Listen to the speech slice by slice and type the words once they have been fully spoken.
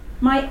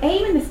My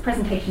aim in this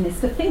presentation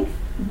is to think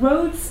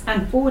roads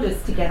and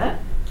borders together,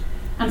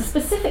 and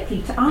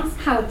specifically to ask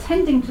how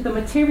attending to the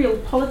material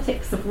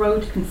politics of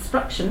road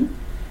construction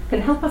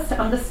can help us to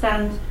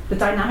understand the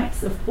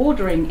dynamics of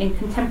bordering in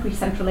contemporary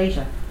Central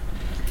Asia.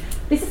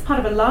 This is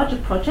part of a larger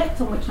project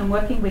on which I'm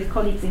working with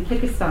colleagues in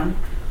Kyrgyzstan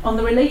on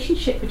the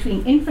relationship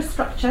between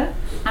infrastructure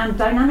and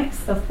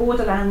dynamics of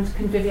borderland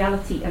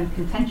conviviality and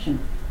contention.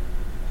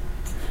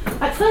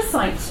 At first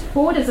sight,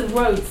 borders and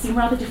roads seem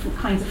rather different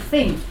kinds of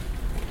thing,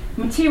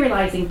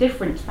 materializing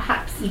different,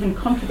 perhaps even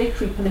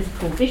contradictory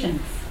political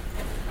visions.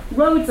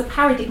 Roads are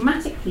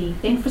paradigmatically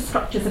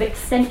infrastructures of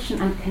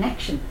extension and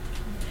connection.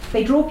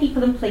 They draw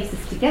people and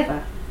places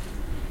together.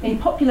 In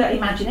popular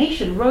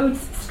imagination,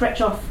 roads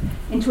stretch off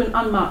into an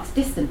unmarked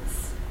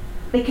distance.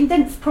 They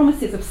condense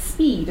promises of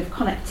speed, of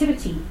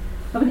connectivity,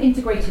 of an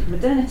integrated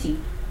modernity.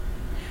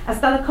 As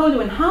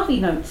Dallakoglu and Harvey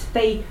note,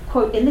 they,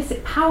 quote,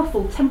 elicit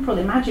powerful temporal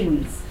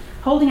imaginaries,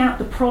 holding out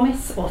the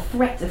promise or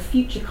threat of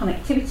future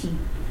connectivity,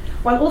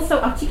 while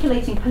also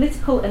articulating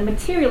political and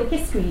material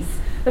histories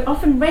that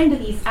often render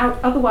these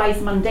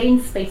otherwise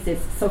mundane spaces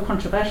so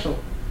controversial.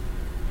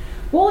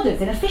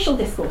 Borders, in official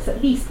discourse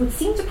at least, would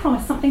seem to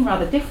promise something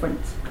rather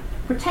different.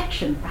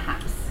 Protection,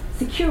 perhaps,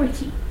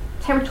 security,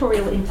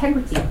 territorial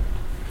integrity.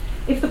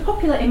 If the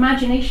popular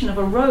imagination of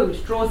a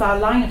road draws our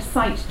line of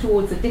sight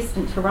towards a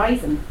distant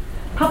horizon,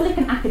 public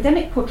and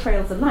academic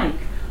portrayals alike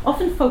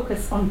often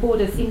focus on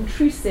borders'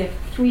 intrusive,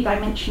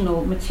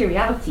 three-dimensional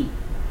materiality.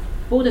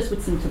 Borders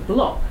would seem to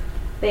block.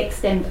 They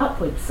extend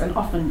upwards and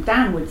often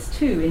downwards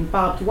too in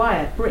barbed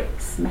wire,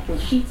 bricks, metal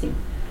sheeting.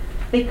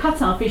 They cut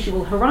our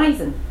visual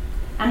horizon,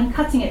 and in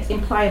cutting it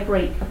imply a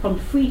break upon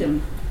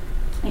freedom,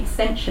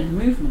 extension,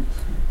 movement.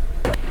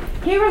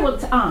 Here I want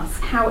to ask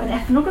how an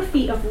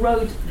ethnography of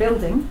road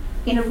building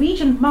in a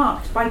region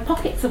marked by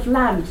pockets of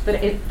land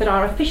that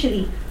are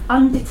officially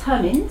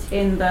undetermined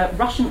in the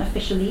Russian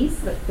officialese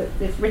that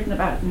is written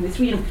about in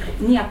this region,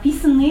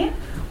 neopisanные,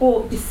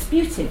 or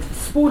disputed,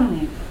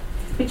 sporные,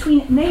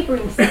 between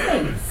neighbouring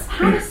states,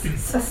 how a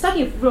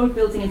study of road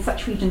building in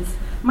such regions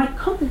might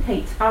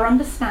complicate our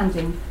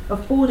understanding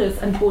of borders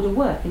and border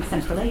work in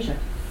Central Asia.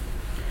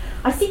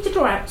 I seek to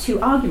draw out two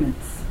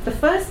arguments. The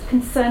first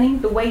concerning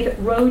the way that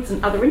roads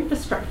and other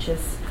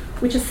infrastructures,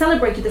 which are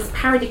celebrated as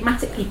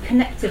paradigmatically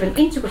connective and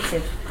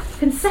integrative,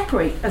 can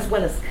separate as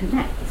well as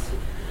connect.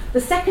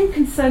 The second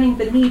concerning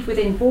the need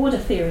within border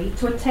theory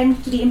to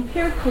attend to the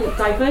empirical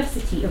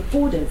diversity of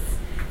borders,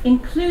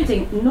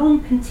 including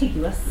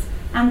non-contiguous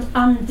and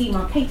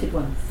undemarcated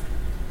ones.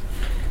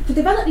 To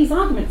develop these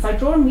arguments, I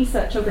draw on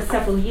research over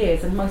several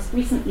years, and most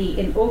recently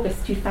in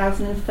August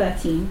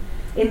 2013,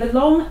 in the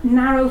long,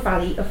 narrow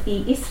valley of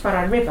the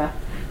Isfara River,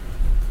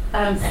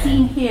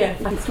 seen here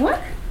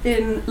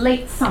in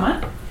late summer,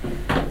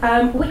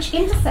 which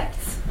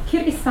intersects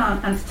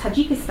Kyrgyzstan and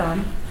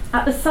Tajikistan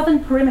at the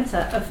southern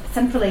perimeter of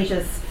Central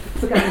Asia's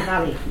Fergana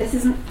Valley. This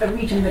isn't a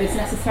region that is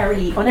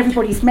necessarily on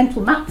everybody's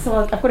mental map, so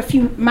I've got a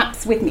few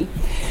maps with me.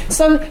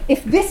 So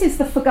if this is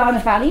the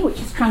Fergana Valley, which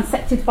is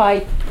transected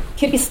by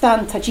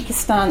Kyrgyzstan,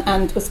 Tajikistan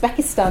and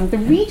Uzbekistan, the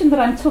region that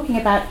I'm talking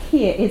about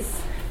here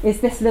is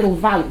this little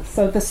valley.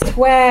 So the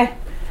square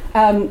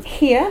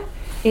here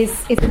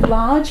is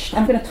enlarged.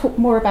 I'm going to talk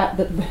more about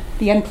the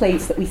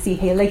enclaves that we see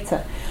here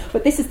later.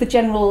 But this is the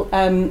general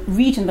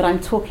region that I'm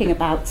talking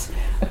about,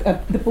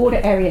 the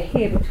border area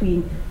here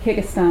between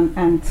Kyrgyzstan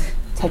and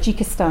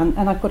Tajikistan,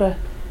 and I've got a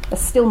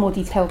still more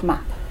detailed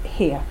map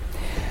here.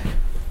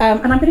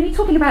 And I'm going to be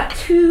talking about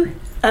two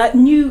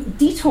new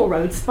detour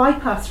roads,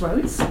 bypass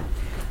roads,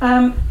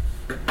 and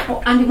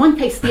in one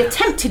case the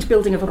attempted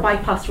building of a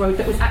bypass road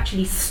that was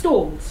actually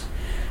stalled,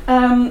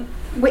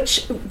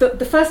 which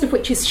the first of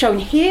which is shown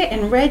here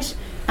in red,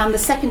 and the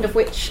second of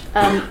which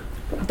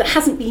that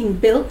hasn't been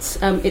built.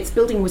 Its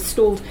building was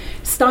stalled,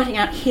 starting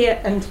out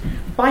here and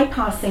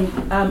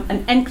bypassing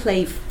an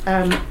enclave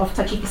of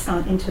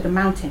Tajikistan into the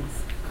mountains.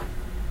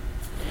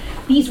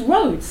 These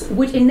roads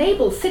would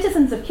enable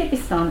citizens of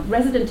Kyrgyzstan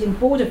resident in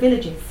border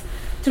villages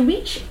to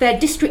reach their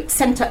district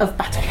centre of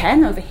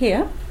Batakhan over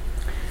here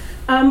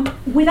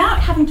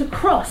without having to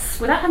traverse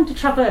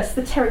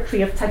the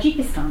territory of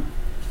Tajikistan.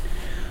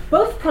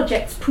 Both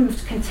projects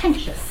proved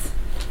contentious,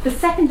 the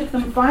second of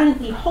them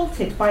violently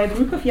halted by a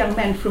group of young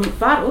men from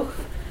Varukh,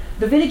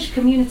 the village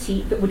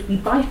community that would be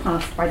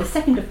bypassed by the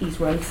second of these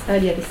roads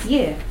earlier this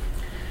year.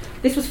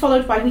 This was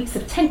followed by weeks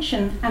of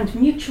tension and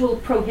mutual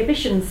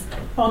prohibitions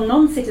on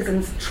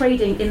non-citizens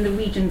trading in the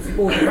region's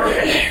border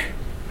markets.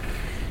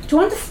 To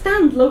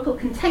understand local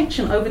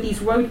contention over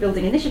these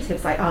road-building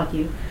initiatives, I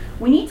argue,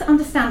 we need to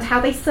understand how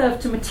they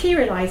serve to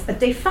materialise a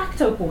de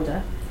facto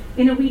border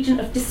in a region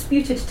of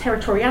disputed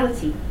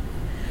territoriality,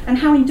 and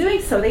how in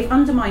doing so they've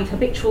undermined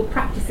habitual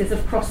practices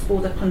of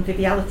cross-border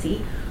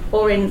conviviality,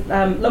 or in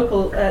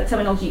local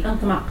terminology,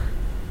 intamak.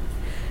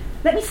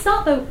 Let me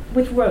start though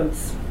with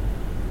roads.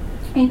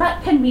 In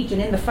Batken region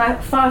in the far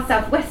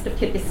southwest of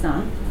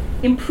Kyrgyzstan,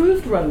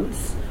 improved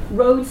roads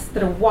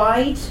that are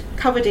wide,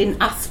 covered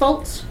in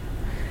asphalt,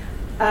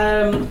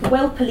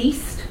 well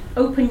policed,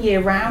 open year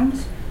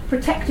round,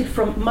 protected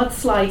from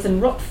mudslides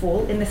and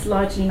rockfall in this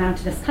largely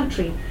mountainous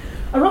country,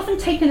 are often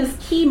taken as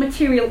key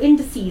material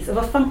indices of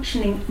a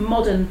functioning,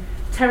 modern,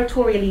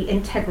 territorially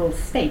integral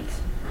state.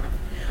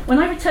 When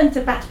I returned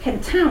to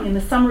Batken town in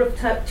the summer of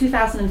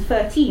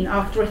 2013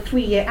 after a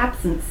 3-year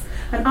absence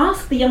and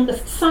asked the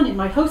youngest son in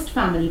my host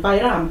family,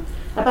 Bayram,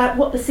 about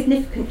what the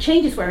significant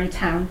changes were in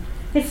town,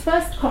 his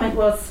first comment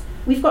was,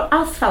 "We've got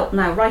asphalt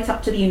now right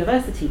up to the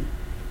university."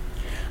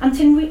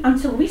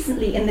 Until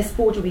recently in this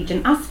border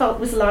region,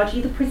 asphalt was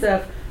largely the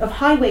preserve of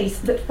highways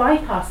that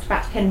bypassed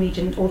Batken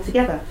region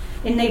altogether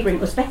in neighbouring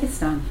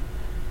Uzbekistan.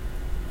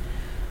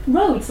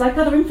 Roads, like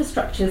other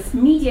infrastructures,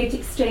 mediate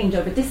exchange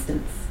over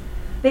distance.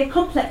 They're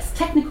complex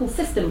technical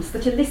systems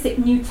that elicit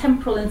new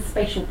temporal and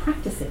spatial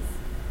practices.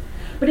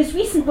 But as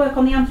recent work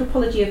on the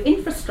anthropology of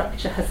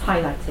infrastructure has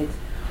highlighted,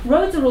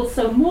 roads are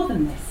also more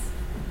than this.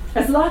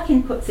 As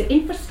Larkin puts it,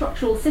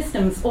 infrastructural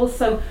systems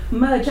also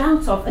merge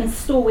out of and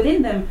store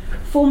within them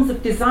forms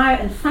of desire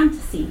and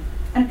fantasy,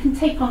 and can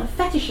take on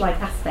fetish-like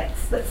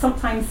aspects that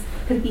sometimes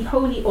can be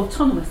wholly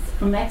autonomous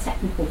from their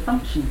technical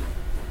function.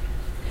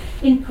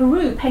 In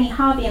Peru, Penny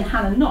Harvey and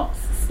Hannah Knox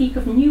speak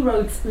of new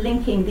roads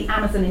linking the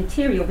Amazon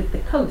interior with the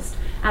coast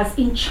as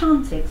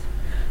enchanted,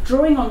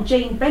 drawing on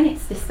Jane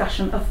Bennett's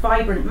discussion of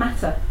vibrant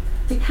matter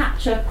to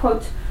capture,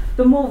 quote,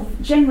 the more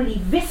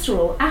generally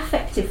visceral,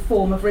 affective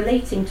form of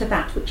relating to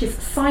that which is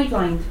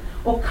sidelined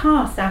or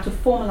cast out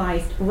of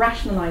formalised,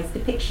 rationalised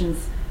depictions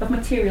of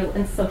material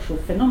and social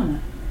phenomena.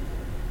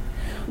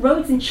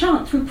 Roads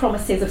enchant through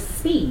promises of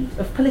speed,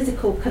 of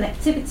political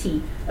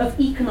connectivity, of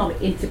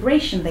economic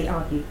integration, they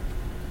argue.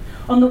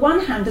 On the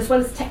one hand, as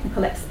well as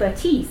technical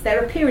expertise, their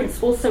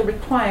appearance also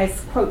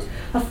requires, quote,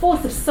 a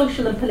force of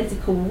social and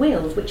political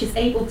will which is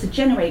able to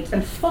generate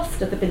and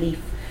foster the belief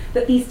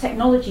that these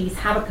technologies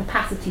have a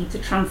capacity to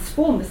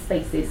transform the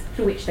spaces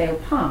through which they'll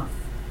pass.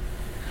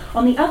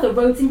 On the other,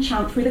 roads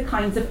enchant through the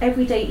kinds of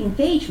everyday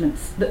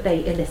engagements that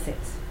they elicit.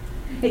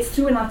 It's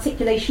through an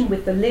articulation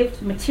with the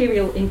lived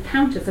material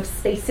encounters of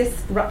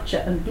stasis,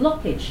 rupture and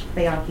blockage,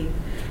 they argue,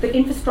 that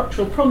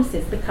infrastructural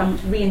promises become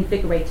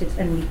reinvigorated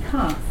and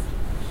recast.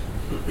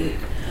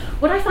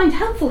 What I find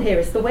helpful here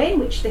is the way in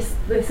which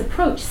this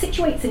approach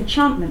situates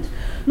enchantment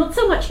not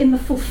so much in the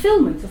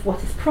fulfillment of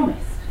what is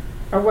promised.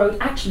 A road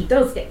actually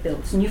does get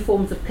built, new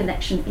forms of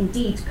connection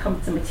indeed come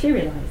to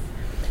materialise,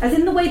 as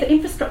in the way that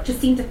infrastructure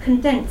seem to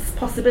condense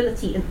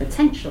possibility and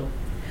potential.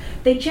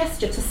 They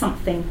gesture to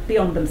something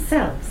beyond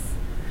themselves.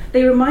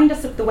 They remind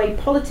us of the way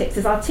politics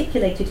is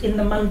articulated in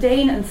the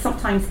mundane and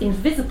sometimes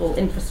invisible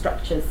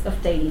infrastructures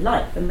of daily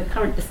life. And the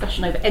current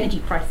discussion over energy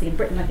pricing in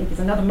Britain, I think, is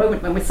another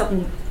moment when we're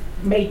suddenly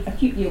made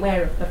acutely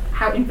aware of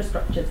how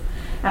infrastructures,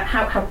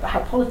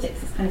 how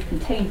politics is kind of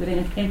contained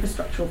within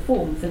infrastructural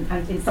forms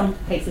and in some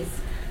cases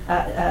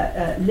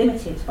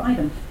limited by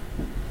them.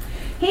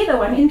 Here,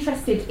 though, I'm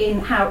interested in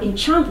how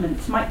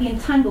enchantment might be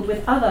entangled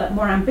with other,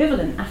 more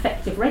ambivalent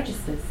affective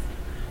registers.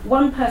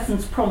 One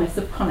person's promise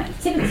of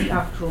connectivity,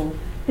 after all,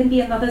 can be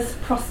another's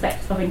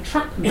prospect of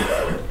entrapment.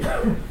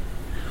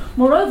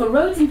 Moreover,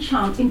 roads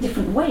enchant in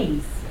different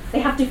ways. They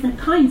have different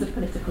kinds of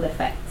political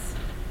effects.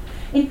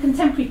 In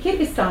contemporary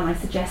Kyrgyzstan, I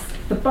suggest,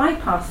 the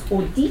bypass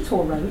or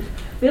detour road,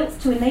 built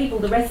to enable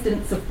the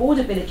residents of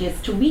border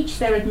villages to reach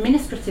their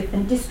administrative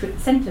and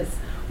district centres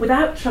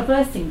without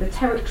traversing the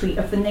territory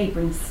of the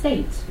neighbouring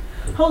state,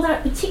 hold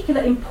out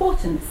particular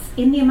importance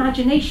in the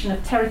imagination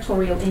of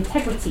territorial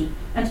integrity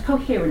and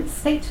coherent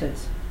statehood,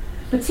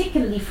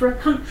 particularly for a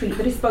country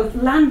that is both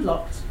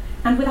landlocked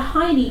and with a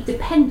highly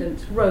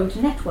dependent road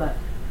network.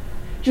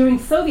 During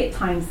Soviet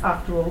times,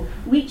 after all,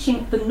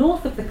 reaching the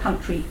north of the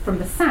country from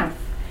the south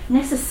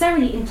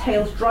necessarily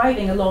entailed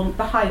driving along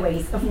the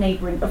highways of the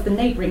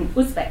neighbouring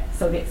Uzbek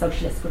Soviet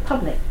Socialist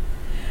Republic.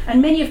 And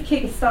many of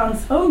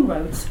Kyrgyzstan's own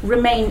roads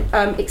remain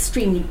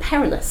extremely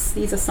perilous.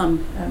 These are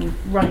some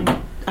running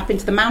up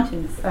into the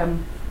mountains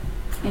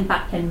in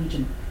Batken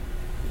region.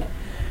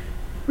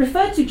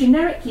 Referred to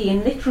generically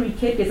in literary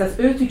Kyrgyz as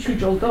Ötücü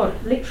Joldor,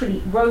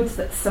 literally roads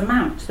that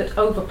surmount, that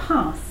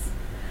overpass,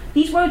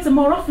 these roads are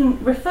more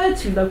often referred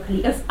to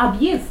locally as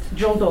Abyezd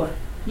Joldor,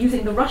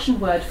 using the Russian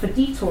word for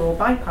detour or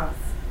bypass.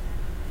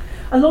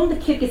 Along the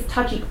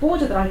Kyrgyz-Tajik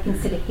border that I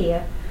consider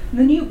here,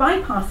 the new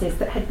bypasses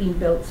that had been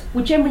built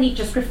were generally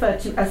just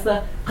referred to as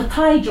the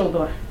Qatay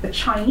Joldor, the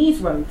Chinese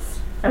roads,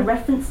 a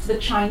reference to the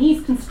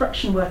Chinese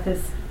construction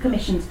workers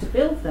commissioned to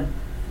build them.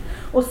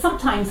 Or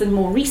sometimes, and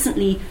more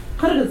recently,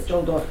 Kyrgyz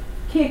Joldor,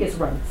 Kyrgyz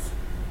roads.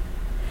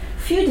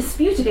 Few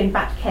disputed in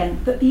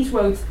Batken that these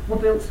roads were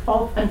built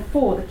of and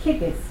for the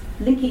Kyrgyz,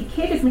 linking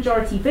Kyrgyz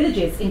majority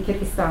villages in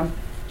Kyrgyzstan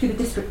to the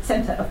district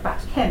centre of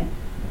Batken.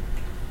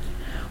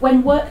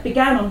 When work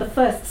began on the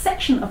first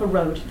section of a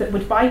road that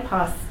would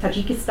bypass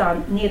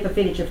Tajikistan near the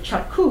village of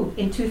Charku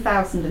in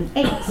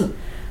 2008,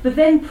 the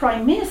then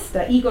Prime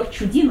Minister Igor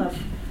Chudinov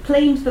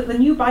claimed that the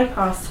new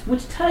bypass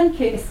would turn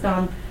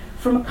Kyrgyzstan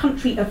from a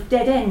country of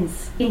dead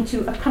ends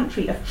into a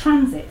country of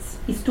transits.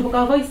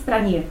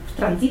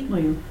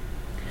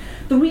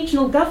 The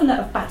regional governor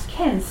of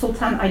Batken,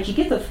 Sultan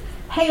Aijigitov,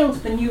 hailed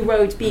the new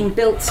road being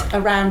built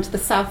around the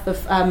south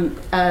of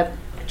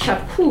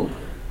Chabkour,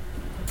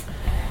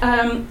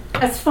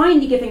 as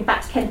finally giving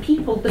Batken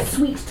people the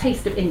sweet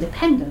taste of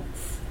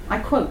independence. I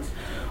quote,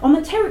 "On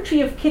the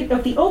territory of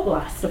the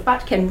Oblast of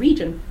Batken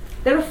region,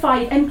 there are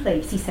 5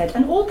 enclaves," he said,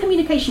 "and all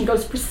communication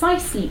goes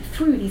precisely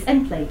through these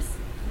enclaves.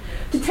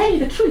 To tell you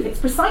the truth, it's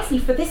precisely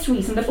for this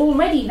reason that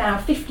already now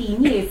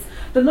 15 years,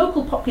 the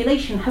local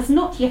population has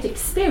not yet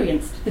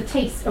experienced the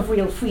taste of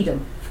real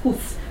freedom,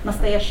 вкус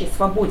настоящей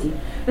свободы,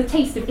 the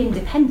taste of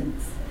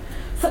independence.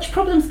 Such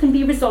problems can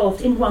be resolved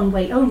in one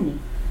way only.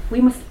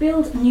 We must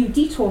build new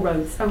detour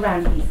roads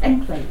around these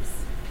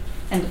enclaves."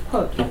 End of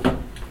quote.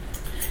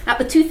 At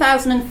the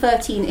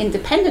 2013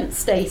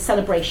 Independence Day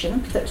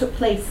celebration that took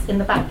place in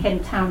the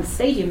Batken Town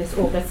Stadium this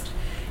August,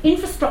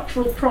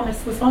 infrastructural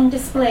promise was on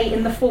display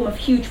in the form of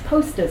huge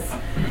posters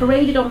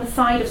paraded on the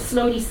side of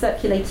slowly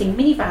circulating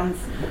minivans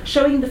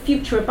showing the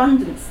future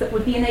abundance that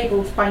would be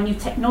enabled by new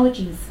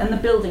technologies and the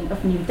building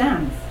of new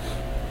dams.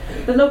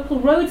 The local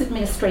roads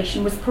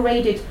administration was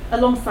paraded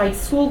alongside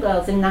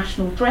schoolgirls in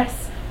national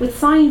dress with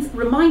signs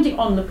reminding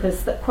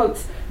onlookers that,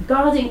 quote,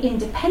 "guarding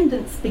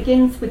independence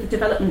begins with the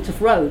development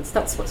of roads."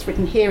 That's what's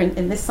written here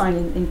in this sign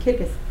in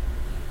Kyrgyz.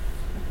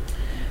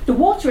 The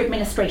water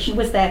administration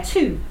was there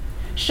too,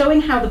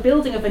 showing how the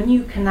building of a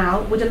new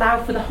canal would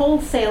allow for the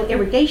wholesale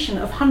irrigation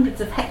of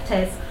hundreds of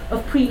hectares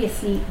of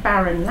previously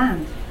barren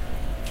land.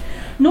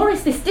 Nor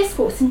is this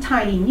discourse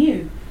entirely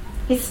new.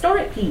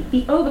 Historically,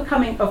 the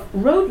overcoming of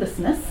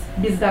roadlessness,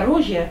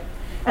 бездорожье,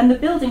 and the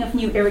building of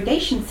new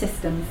irrigation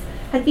systems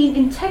had been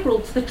integral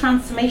to the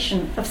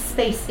transformation of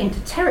space into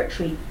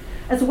territory,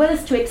 as well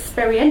as to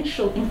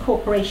experiential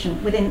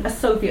incorporation within a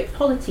Soviet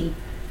polity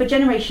for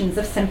generations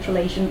of Central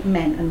Asian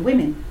men and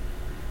women.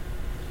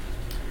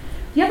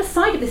 The other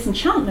side of this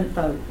enchantment,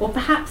 though, or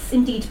perhaps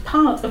indeed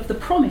part of the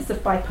promise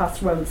of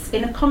bypass roads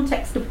in a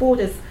context of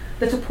borders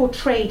that are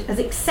portrayed as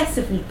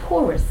excessively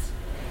porous,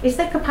 is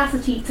their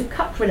capacity to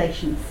cut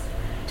relations,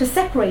 to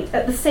separate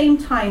at the same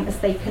time as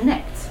they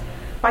connect,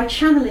 by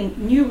channeling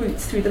new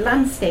routes through the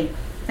landscape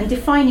and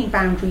defining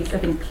boundaries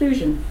of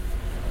inclusion.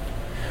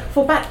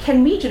 For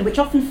Batken region, which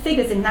often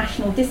figures in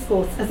national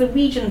discourse as a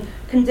region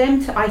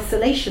condemned to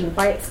isolation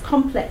by its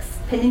complex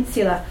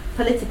peninsular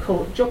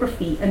political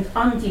geography and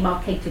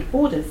undemarcated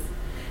borders,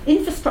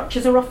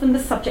 infrastructures are often the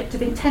subject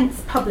of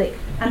intense public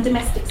and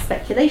domestic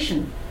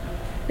speculation.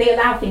 They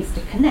allow things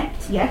to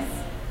connect, yes,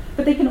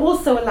 but they can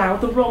also allow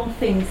the wrong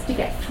things to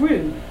get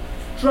through: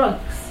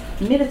 drugs,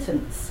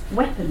 militants,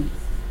 weapons.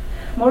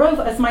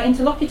 Moreover, as my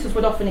interlocutors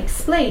would often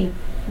explain,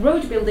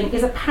 road building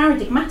is a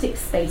paradigmatic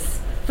space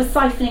for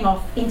siphoning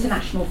off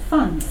international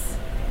funds.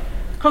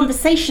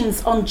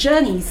 Conversations on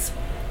journeys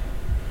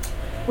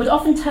would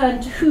often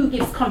turn to who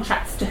gives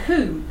contracts to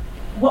whom,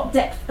 what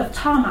depth of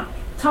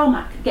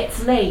tarmac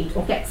gets laid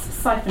or gets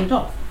siphoned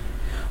off,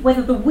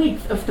 whether the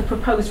width of the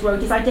proposed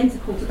road is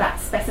identical to that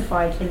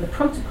specified in the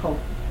protocol.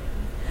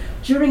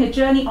 During a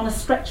journey on a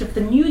stretch of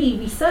the newly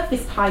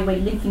resurfaced highway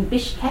linking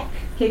Bishkek,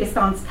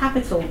 Kyrgyzstan's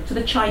capital, to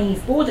the Chinese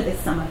border this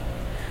summer,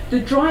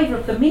 the driver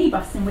of the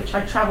minibus in which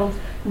I travelled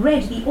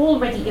read the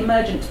already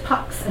emergent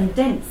pucks and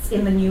dents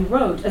in the new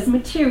road as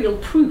material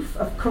proof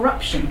of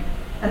corruption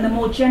and the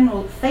more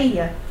general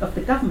failure of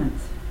the government.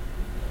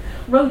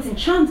 Roads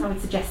enchant, I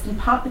would suggest, in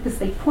part because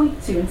they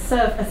point to and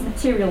serve as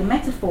material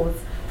metaphors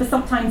for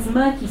sometimes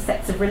murky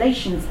sets of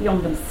relations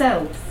beyond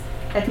themselves: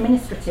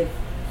 administrative,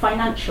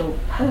 financial,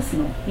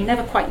 personal. You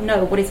never quite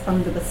know what is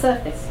under the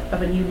surface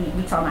of a newly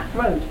retarmac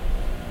road.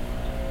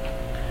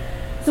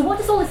 So what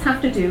does all this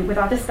have to do with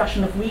our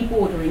discussion of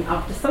rebordering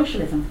after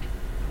socialism?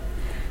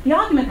 The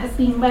argument has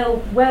been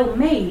well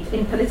made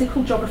in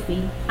political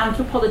geography,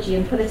 anthropology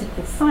and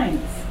political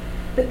science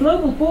that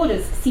global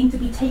borders seem to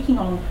be taking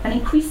on an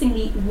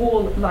increasingly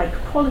wall-like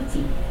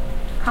quality,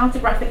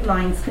 cartographic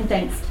lines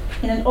condensed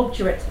in an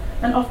obdurate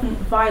and often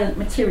violent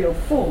material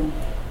form.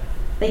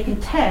 They can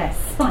tear,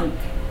 spike,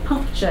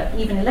 puncture,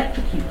 even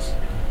electrocute.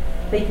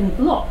 They can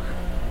block.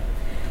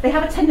 They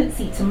have a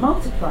tendency to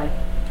multiply.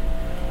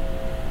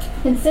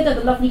 Consider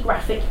the lovely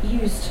graphic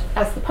used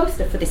as the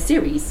poster for this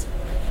series,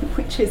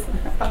 which is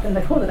up in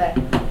the corner there.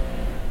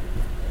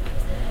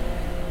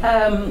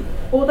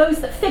 Or those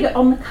that figure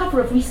on the cover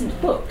of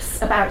recent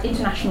books about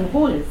international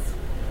borders.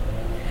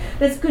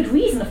 There's good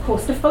reason, of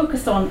course, to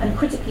focus on and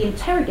critically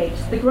interrogate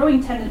the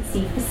growing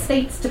tendency for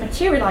states to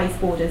materialise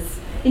borders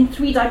in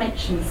 3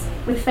 dimensions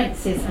with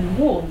fences and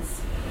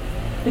walls.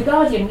 The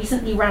Guardian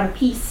recently ran a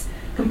piece,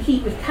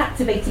 complete with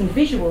captivating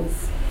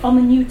visuals, on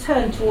the new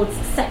turn towards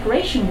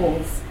separation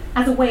walls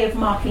as a way of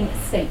marking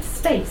state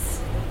space,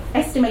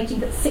 estimating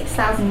that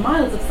 6,000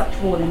 miles of such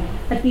walling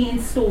had been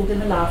installed in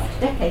the last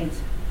decade.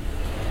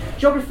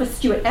 Geographer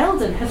Stuart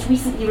Eldon has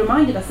recently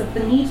reminded us of the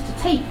need to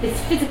take this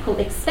physical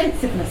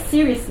extensiveness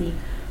seriously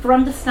for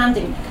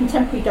understanding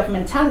contemporary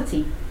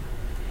governmentality.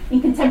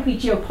 In contemporary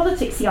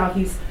geopolitics, he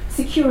argues,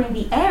 securing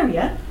the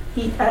area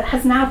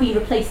has now been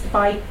replaced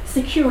by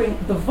securing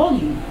the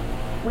volume.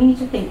 We need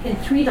to think in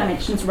 3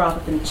 dimensions rather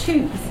than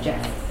 2, he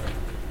suggests.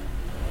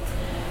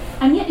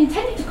 And yet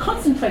intended to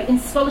concentrate in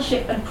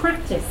scholarship and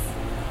practice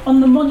on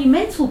the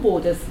monumental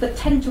borders that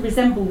tend to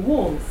resemble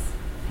walls,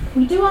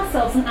 we do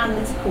ourselves an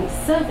analytical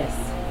service.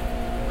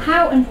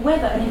 How and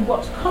whether and in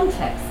what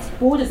context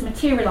borders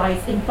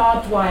materialise in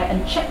barbed wire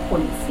and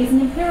checkpoints is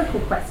an empirical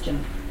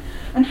question,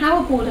 and how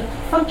a border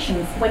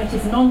functions when it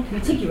is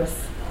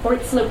non-contiguous or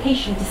its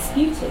location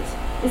disputed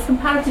is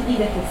comparatively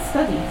little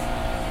studied.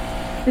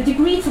 The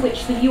degree to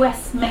which the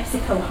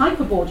US-Mexico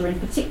hyperborder in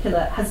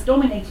particular has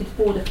dominated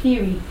border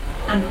theory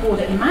and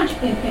border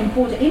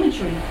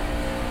imagery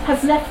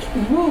has left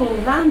rural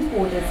land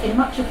borders in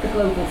much of the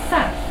global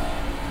south,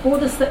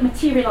 borders that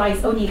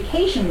materialise only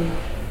occasionally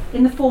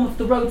in the form of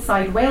the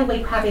roadside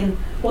railway cabin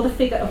or the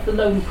figure of the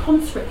lone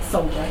conscript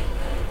soldier,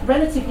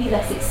 relatively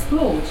less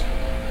explored.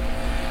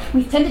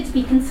 We've tended to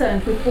be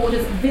concerned with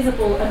borders'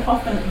 visible and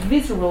often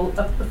visceral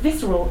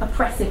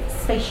oppressive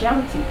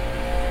spatiality,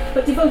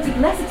 but devoted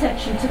less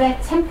attention to their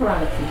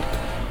temporality,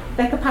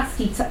 their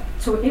capacity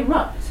to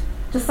erupt,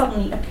 to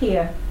suddenly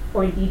appear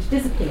or indeed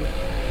disappear.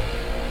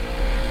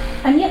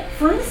 And yet,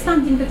 for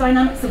understanding the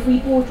dynamics of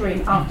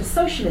rebordering after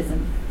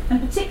socialism,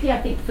 and particularly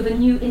I think for the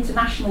new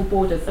international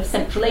borders of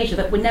Central Asia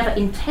that were never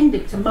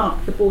intended to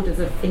mark the borders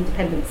of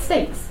independent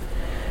states,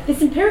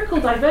 this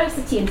empirical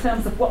diversity in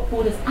terms of what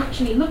borders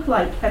actually look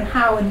like and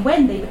how and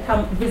when they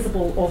become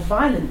visible or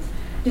violent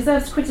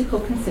deserves critical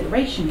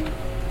consideration.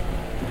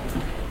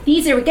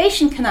 These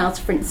irrigation canals,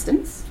 for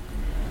instance,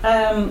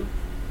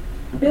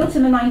 built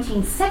in the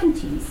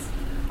 1970s,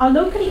 are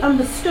locally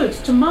understood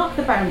to mark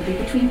the boundary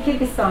between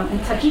Kyrgyzstan and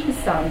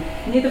Tajikistan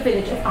near the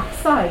village of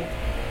Aksai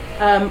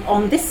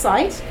on this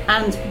side,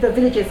 and the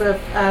villages of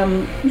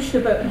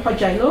Ushtuba and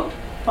Hojailo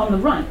on the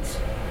right.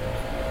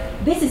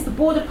 This is the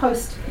border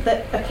post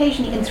that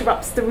occasionally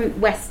interrupts the route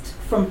west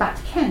from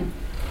Batken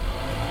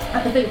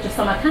at the village of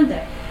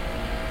Samarkandeh.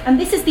 And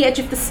this is the edge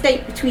of the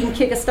state between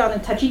Kyrgyzstan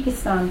and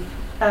Tajikistan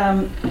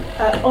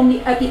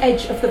at the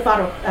edge of the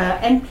Varokh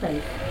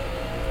enclave.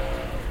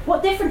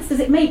 What difference does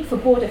it make for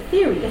border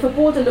theory if a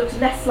border looks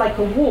less like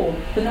a wall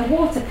than a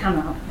water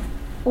canal,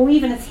 or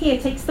even as here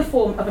takes the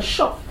form of a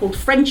shop called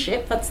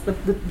Friendship, that's the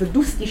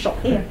Dusti shop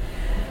here,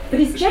 that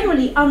is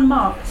generally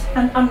unmarked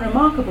and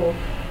unremarkable,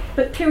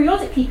 but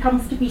periodically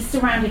comes to be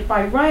surrounded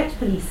by riot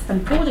police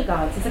and border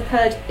guards, as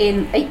occurred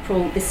in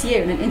April this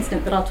year in an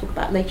incident that I'll talk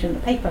about later in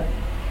the paper.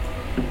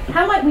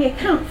 How might we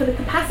account for the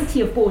capacity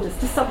of borders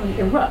to suddenly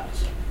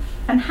erupt?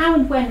 And how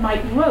and when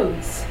might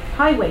roads,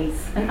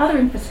 highways, and other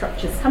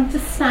infrastructures come to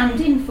stand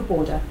in for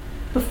border,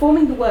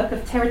 performing the work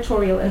of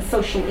territorial and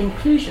social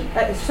exclusion,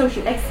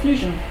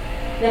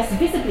 less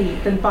visibly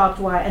than barbed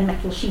wire and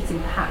metal sheeting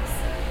perhaps,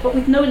 but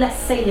with no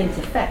less salient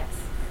effects?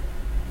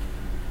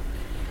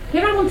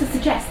 Here I want to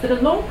suggest that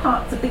along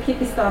parts of the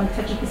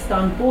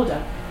Kyrgyzstan-Tajikistan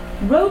border,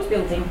 road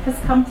building has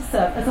come to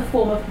serve as a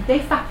form of de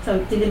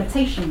facto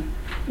delimitation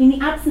in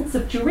the absence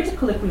of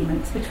juridical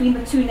agreement between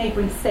the two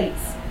neighbouring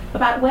states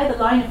about where the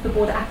line of the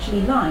border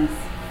actually lies.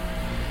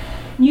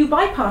 New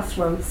bypass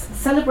roads,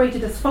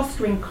 celebrated as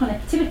fostering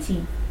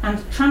connectivity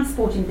and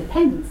transport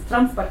independence,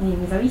 transportní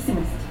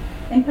nezávislost,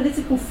 in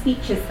political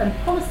speeches and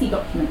policy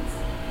documents,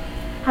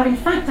 have in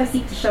fact, I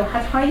seek to show,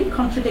 had highly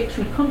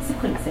contradictory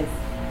consequences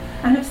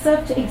and have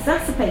served to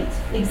exacerbate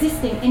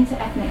existing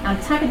inter-ethnic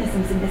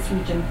antagonisms in this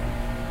region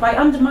by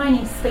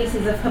undermining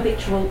spaces of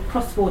habitual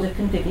cross-border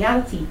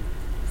conviviality,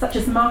 such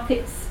as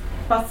markets,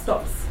 bus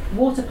stops,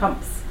 water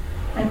pumps,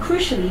 and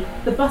crucially,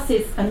 the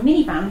buses and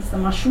minivans, the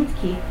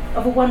marshrutki,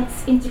 of a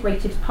once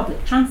integrated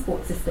public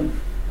transport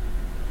system.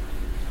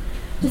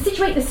 To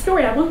situate this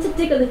story, I want to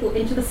dig a little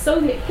into the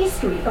Soviet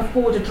history of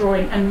border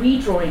drawing and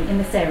redrawing in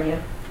this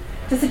area,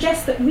 to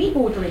suggest that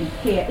rebordering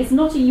here is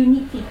not a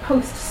uniquely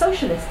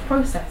post-socialist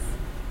process.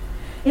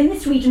 In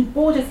this region,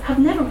 borders have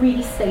never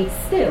really stayed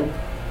still,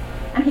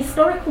 and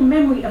historical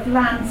memory of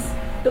lands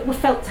that were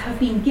felt to have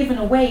been given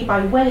away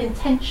by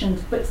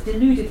well-intentioned but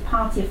deluded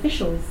party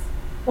officials,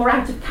 or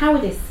out of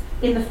cowardice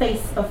in the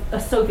face of a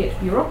Soviet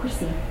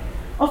bureaucracy,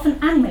 often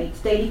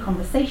animate daily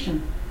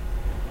conversation.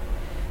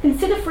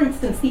 Consider, for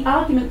instance, the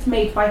argument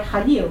made by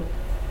Khalil,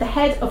 the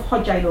head of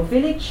Hojailo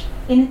village,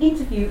 in an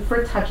interview for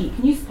a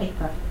Tajik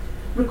newspaper,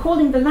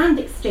 recalling the land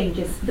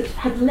exchanges that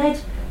had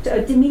led to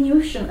a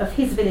diminution of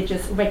his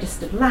village's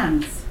registered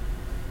lands.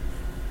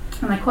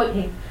 And I quote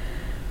here,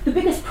 "The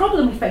biggest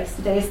problem we face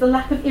today is the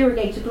lack of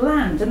irrigated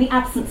land and the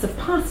absence of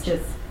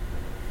pastures.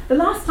 The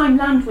last time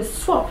land was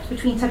swapped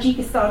between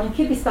Tajikistan and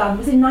Kyrgyzstan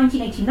was in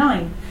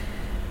 1989.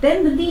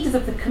 Then the leaders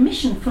of the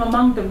commission from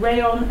among the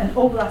rayon and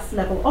oblast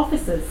level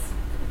officers,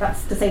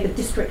 that's to say the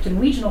district and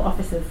regional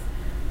officers,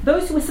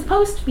 those who were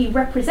supposed to be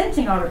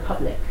representing our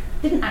republic,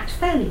 didn't act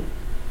fairly.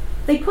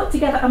 They put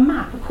together a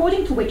map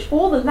according to which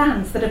all the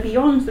lands that are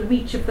beyond the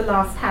reach of the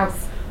last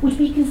house would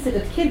be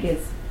considered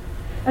Kyrgyz,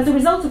 as a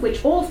result of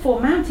which all 4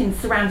 mountains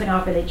surrounding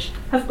our village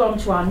have gone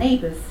to our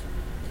neighbours.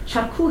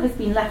 Charku has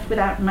been left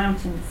without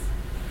mountains.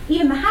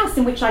 Even the house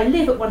in which I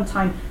live at one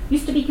time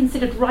used to be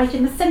considered right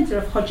in the centre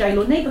of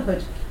Hojailo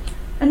neighbourhood,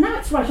 and now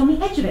it's right on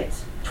the edge of it,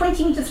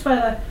 20 metres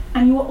further,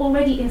 and you are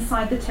already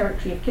inside the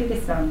territory of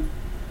Kyrgyzstan."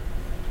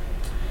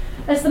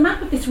 As the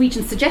map of this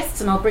region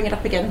suggests, and I'll bring it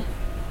up again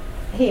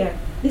here,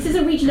 this is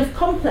a region of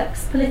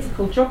complex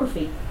political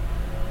geography.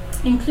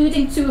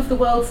 including two of the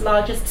world's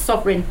largest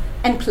sovereign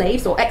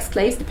enclaves, or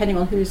exclaves, depending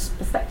on whose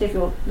perspective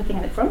you're looking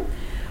at it from.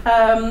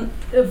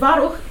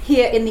 Varukh,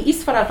 here in the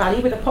Isfara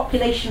Valley, with a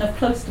population of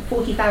close to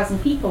 40,000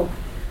 people,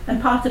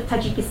 and part of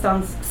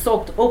Tajikistan's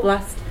Sogd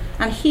Oblast,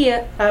 and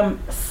here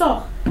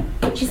Sogh,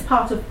 which is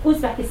part of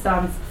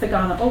Uzbekistan's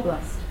Fergana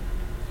Oblast.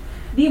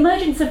 The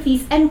emergence of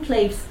these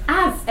enclaves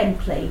as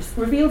enclaves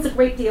reveals a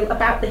great deal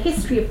about the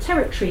history of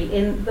territory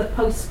in the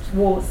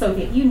post-war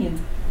Soviet Union.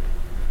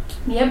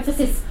 The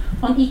emphasis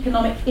on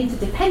economic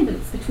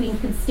interdependence between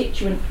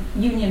constituent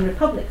union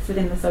republics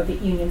within the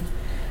Soviet Union,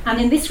 and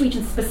in this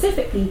region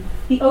specifically,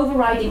 the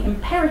overriding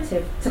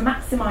imperative to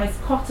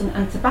maximize cotton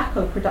and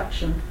tobacco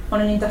production on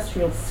an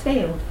industrial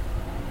scale.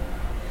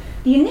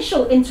 The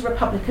initial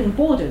inter-republican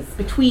borders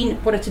between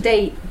what are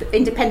today the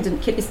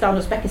independent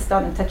Kyrgyzstan,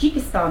 Uzbekistan and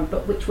Tajikistan,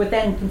 but which were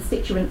then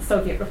constituent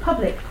Soviet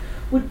republics,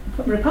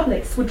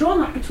 were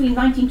drawn up between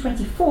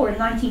 1924 and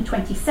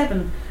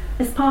 1927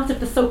 as part of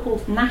the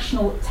so-called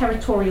national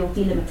territorial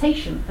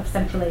delimitation of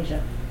Central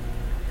Asia.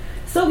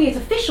 Soviet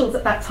officials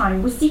at that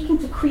time were seeking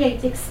to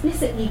create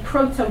explicitly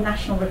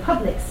proto-national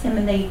republics in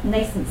the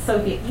nascent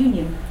Soviet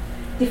Union,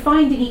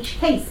 defined in each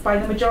case by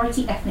the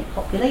majority ethnic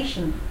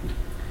population.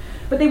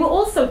 But they were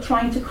also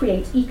trying to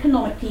create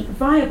economically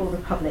viable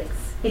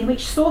republics in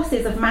which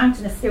sources of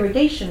mountainous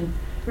irrigation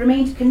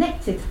remained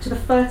connected to the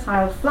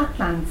fertile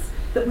flatlands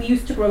that were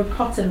used to grow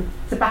cotton,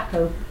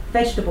 tobacco,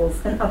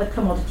 vegetables and other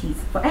commodities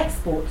for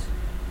export.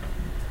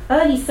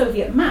 Early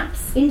Soviet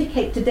maps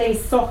indicate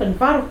today's Sogh and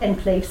Varukh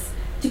enclaves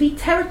to be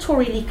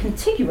territorially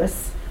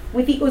contiguous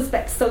with the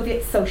Uzbek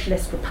Soviet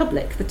Socialist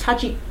Republic. The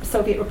Tajik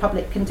Soviet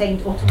Republic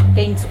gained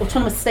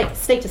autonomous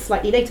status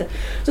slightly later.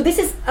 So this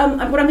is,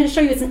 what I'm going to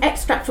show you is an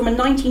extract from a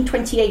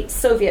 1928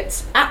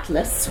 Soviet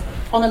atlas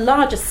on a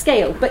larger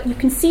scale, but you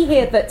can see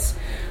here that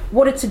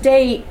what are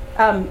today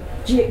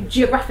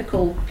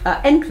geographical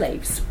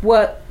enclaves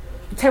were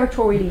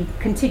territorially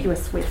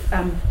contiguous with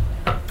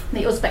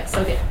the Uzbek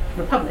Soviet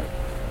Republic.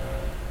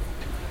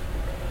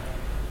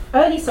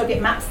 Early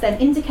Soviet maps then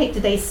indicate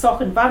today's Sogh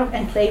and Varukh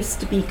enclaves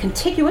to be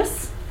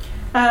contiguous,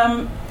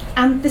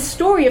 and the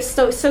story of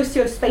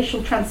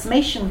socio-spatial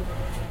transformation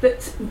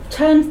that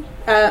turned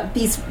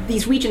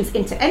these regions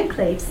into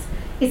enclaves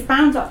is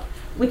bound up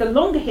with a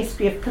longer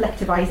history of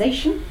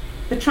collectivization,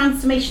 the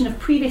transformation of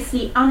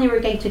previously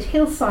unirrigated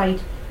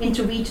hillside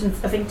into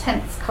regions of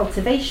intense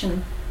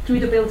cultivation through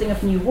the building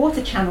of new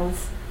water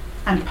channels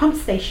and pump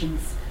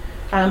stations,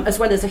 as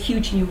well as a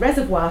huge new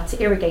reservoir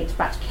to irrigate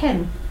Bat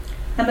Ken,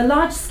 and the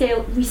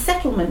large-scale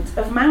resettlement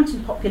of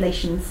mountain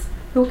populations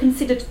who were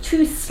considered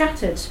too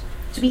scattered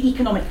to be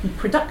economically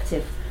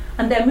productive,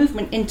 and their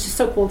movement into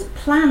so-called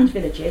planned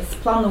villages,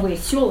 planowe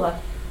sela,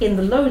 in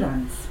the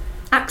lowlands.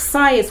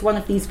 Aksai is one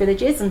of these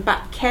villages, and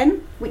Bat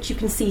Ken, which you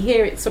can see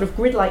here, its sort of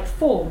grid-like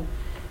form,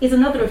 is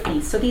another of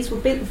these. So these were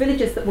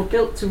villages that were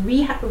built to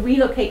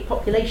relocate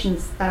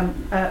populations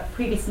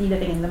previously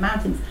living in the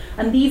mountains.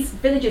 And these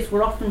villages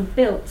were often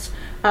built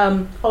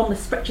on the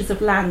stretches of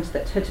land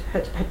that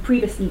had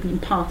previously been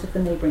part of the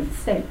neighbouring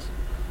state.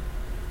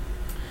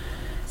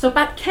 So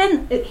Bat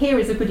Ken here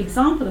is a good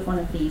example of one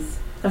of these,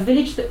 a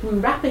village that grew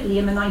rapidly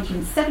in the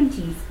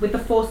 1970s with the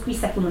forced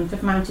resettlement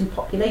of mountain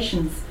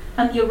populations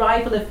and the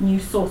arrival of new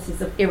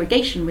sources of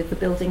irrigation with the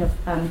building of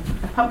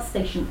a pump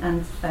station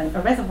and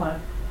a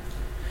reservoir.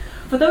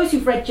 For those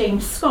who've read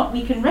James Scott,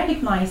 we can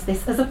recognise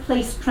this as a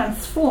place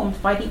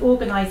transformed by the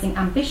organising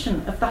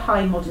ambition of the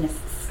high modernist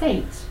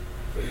state.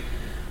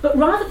 But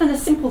rather than a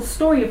simple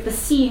story of the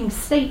seeing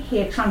state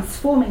here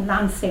transforming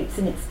landscapes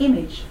in its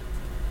image,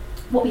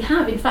 what we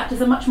have, in fact, is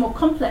a much more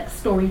complex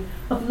story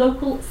of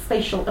local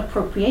spatial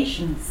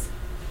appropriations.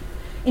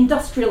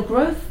 Industrial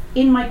growth,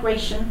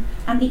 in-migration,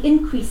 and the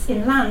increase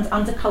in land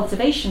under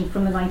cultivation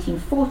from the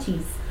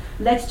 1940s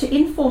led to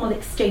informal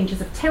exchanges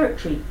of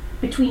territory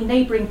between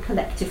neighbouring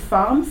collective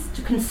farms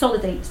to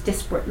consolidate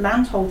disparate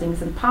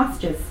landholdings and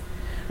pastures,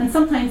 and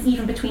sometimes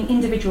even between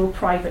individual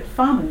private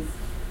farmers.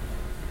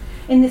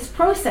 In this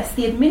process,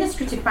 the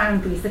administrative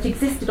boundaries that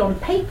existed on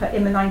paper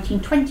in the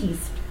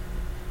 1920s,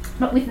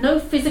 but with no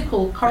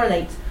physical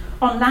correlate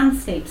on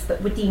landscapes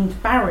that were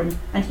deemed barren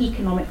and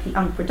economically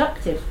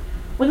unproductive,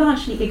 were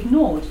largely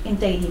ignored in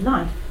daily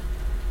life.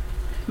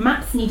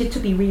 Maps needed to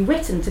be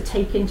rewritten to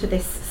take into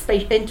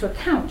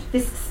account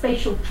this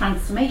spatial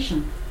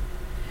transformation.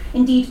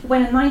 Indeed,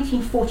 when a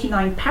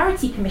 1949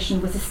 parity commission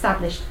was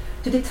established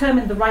to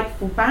determine the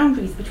rightful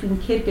boundaries between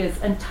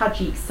Kyrgyz and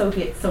Tajik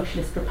Soviet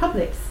Socialist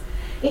republics,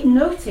 it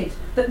noted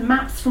that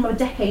maps from a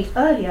decade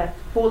earlier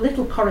bore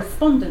little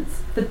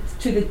correspondence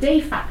to the de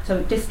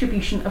facto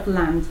distribution of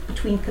land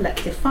between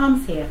collective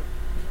farms here.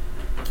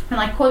 And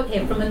I quote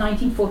here from the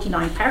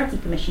 1949 Parity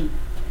Commission.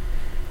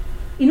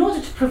 In order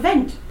to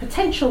prevent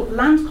potential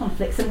land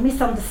conflicts and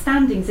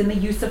misunderstandings in the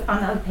use of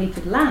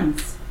unallocated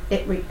lands,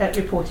 it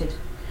reported,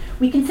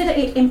 we consider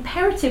it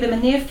imperative in the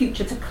near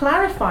future to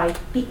clarify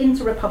the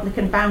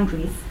inter-republican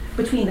boundaries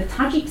between the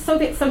Tajik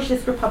Soviet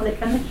Socialist Republic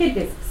and the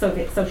Kyrgyz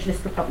Soviet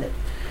Socialist Republic,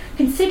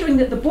 considering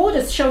that the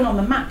borders shown on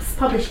the maps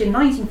published in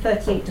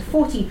 1938 to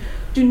 40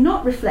 do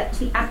not reflect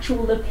the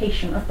actual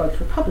location of both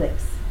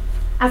republics,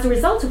 as a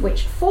result of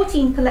which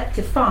 14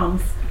 collective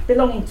farms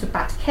belonging to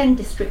Batken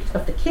district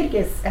of the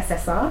Kyrgyz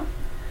SSR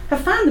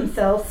have found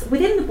themselves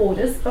within the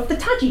borders of the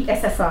Tajik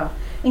SSR,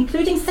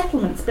 including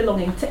settlements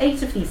belonging to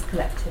 8 of these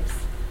collectives.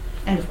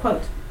 End of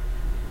quote.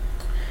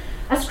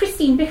 As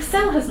Christine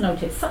Bichsel has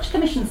noted, such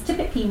commissions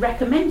typically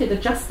recommended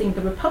adjusting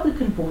the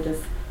republican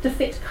borders to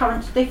fit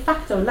current de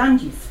facto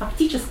land use,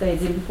 фактическое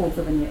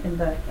землепользование in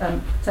the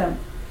term,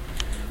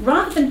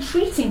 rather than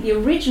treating the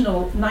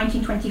original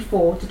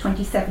 1924 to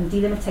 27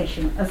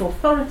 delimitation as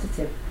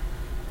authoritative.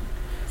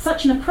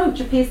 Such an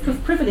approach appears to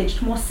have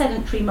privileged more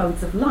sedentary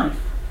modes of life,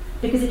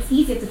 because it's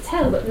easier to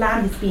tell that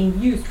land is being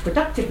used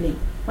productively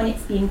when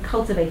it's being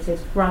cultivated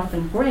rather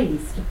than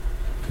grazed.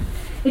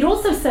 It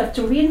also served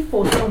to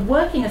reinforce a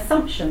working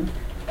assumption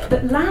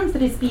that land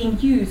that is being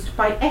used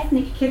by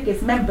ethnic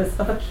Kyrgyz members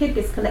of a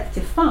Kyrgyz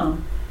collective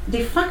farm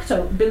de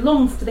facto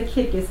belongs to the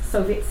Kyrgyz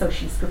Soviet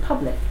Socialist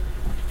Republic,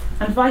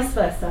 and vice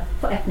versa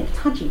for ethnic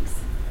Tajiks.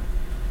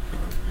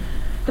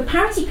 The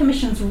Parity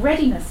Commission's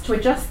readiness to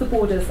adjust the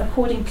borders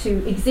according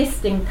to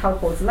existing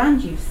kolkhoz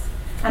land use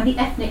and the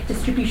ethnic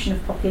distribution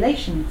of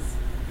populations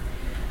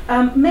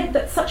meant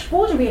that such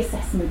border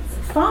reassessments,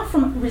 far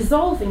from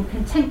resolving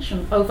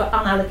contention over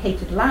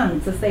unallocated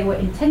lands as they were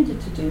intended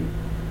to do,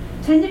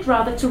 tended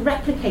rather to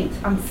replicate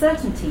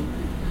uncertainty.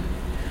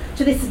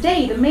 To this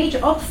day, the major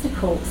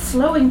obstacle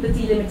slowing the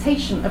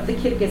delimitation of the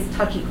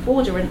Kyrgyz-Tajik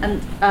border,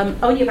 and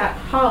only about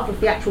half of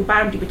the actual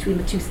boundary between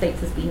the two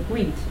states has been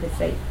agreed to this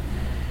date,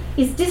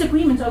 is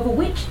disagreement over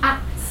which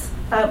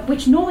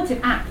normative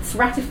acts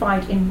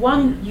ratified in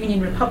one Union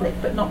Republic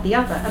but not the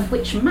other, and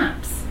which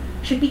maps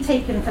should be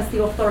taken as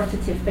the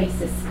authoritative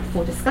basis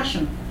for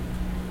discussion.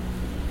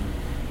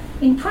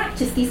 In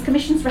practice, these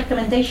Commission's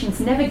recommendations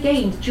never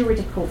gained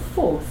juridical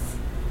force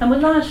and were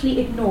largely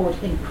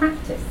ignored in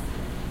practice.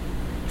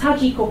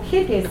 Tajik or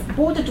Kyrgyz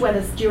border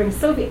dwellers during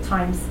Soviet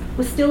times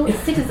were still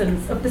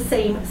citizens of the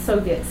same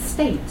Soviet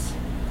state.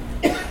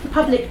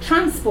 Public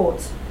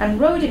transport and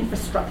road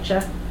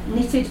infrastructure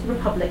knitted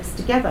republics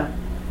together.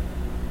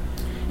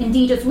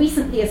 Indeed, as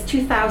recently as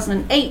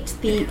 2008,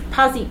 the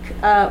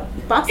Pazik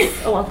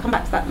bus, I'll come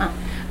back to that map,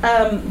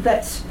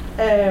 that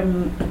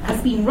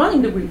has been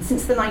running the route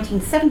since the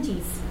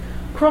 1970s,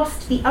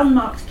 crossed the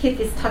unmarked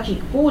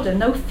Kyrgyz-Tajik border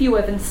no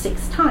fewer than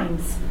 6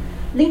 times,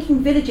 linking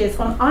villages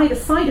on either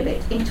side of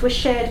it into a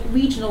shared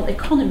regional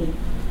economy,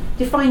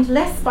 defined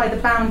less by the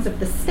bounds of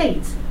the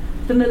state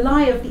than the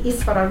lie of the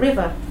Isfara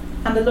River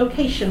and the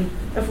location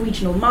of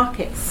regional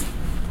markets.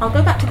 I'll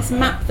go back to this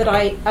map that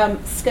I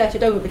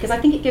skirted over because I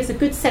think it gives a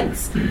good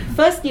sense,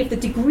 firstly, of the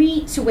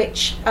degree to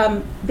which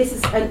this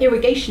is an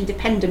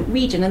irrigation-dependent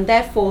region, and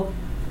therefore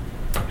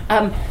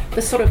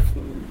the sort of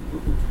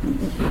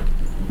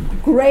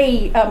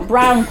grey,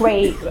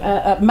 brown-grey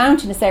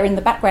mountainous area in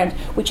the background,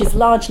 which is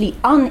largely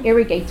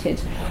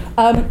unirrigated,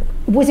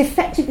 was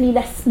effectively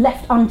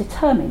left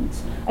undetermined.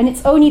 And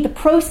it's only the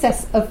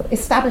process of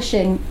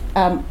establishing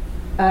a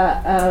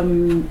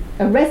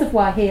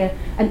reservoir here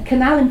and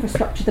canal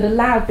infrastructure that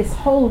allowed this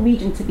whole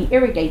region to be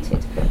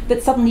irrigated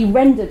that suddenly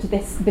rendered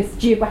this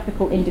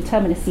geographical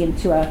indeterminacy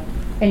into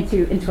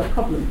a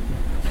problem.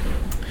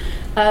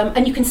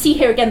 And you can see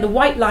here again the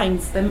white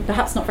lines,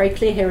 perhaps not very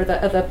clear here, are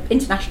the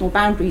international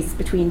boundaries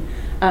between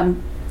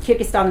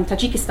Kyrgyzstan and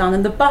Tajikistan,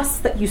 and the bus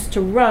that used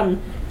to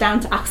run down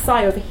to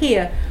Aksai over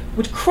here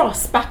would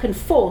cross back and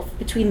forth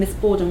between this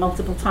border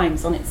multiple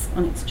times on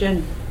its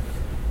journey.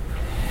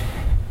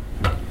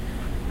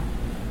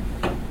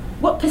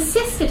 What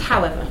persisted,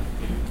 however,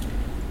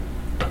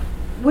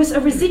 was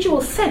a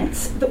residual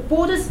sense that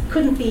borders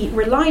couldn't be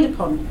relied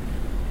upon,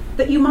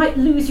 that you might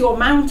lose your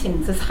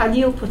mountains, as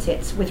Khalil put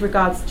it, with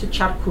regards to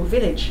Charku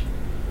village.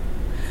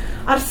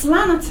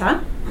 Arslan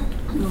Ata,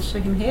 I'll show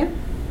him here,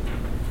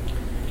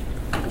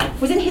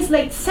 was in his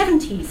late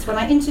 70s when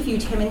I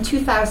interviewed him in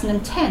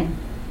 2010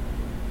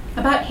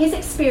 about his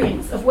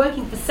experience of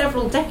working for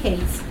several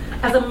decades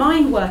as a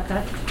mine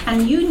worker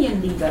and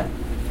union leader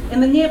in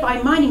the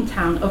nearby mining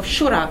town of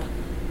Shurab.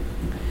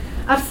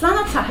 Arslan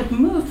Ata had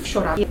moved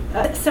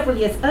Shurab several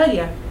years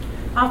earlier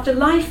after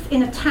life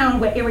in a town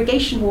where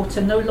irrigation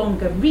water no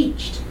longer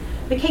reached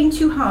became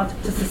too hard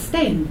to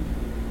sustain.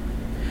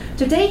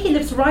 Today he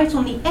lives right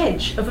on the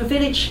edge of a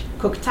village,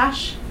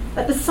 Kuktash,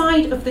 at the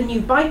side of the new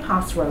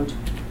bypass road,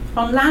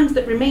 on land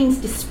that remains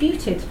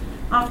disputed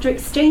after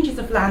exchanges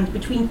of land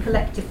between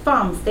collective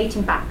farms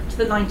dating back to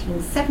the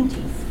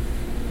 1970s.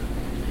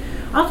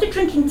 After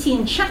drinking tea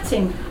and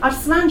chatting,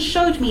 Arslan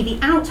showed me the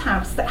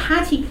outhouse that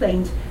had, he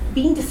claimed,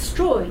 been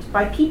destroyed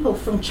by people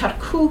from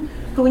Charku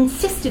who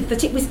insisted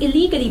that it was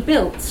illegally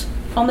built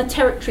on the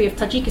territory of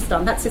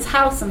Tajikistan. That's his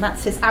house and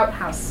that's his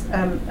outhouse,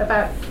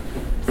 about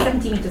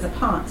 70 meters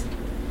apart.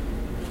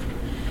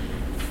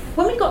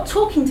 When we got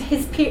talking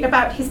to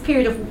about his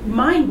period of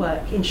mine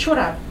work in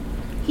Shurab,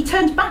 he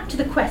turned back to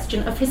the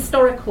question of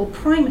historical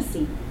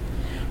primacy,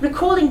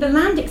 recalling the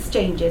land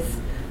exchanges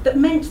that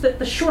meant that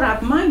the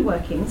Shurab mine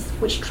workings,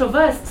 which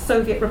traversed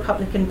Soviet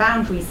Republican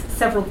boundaries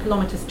several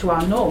kilometers to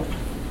our north,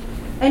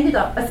 ended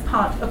up as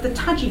part of the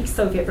Tajik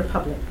Soviet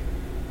Republic.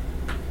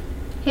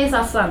 Here's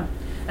Arslan,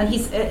 and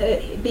he's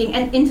being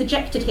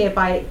interjected here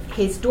by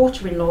his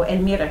daughter-in-law,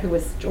 Elmira, who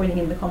was joining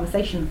in the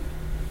conversation.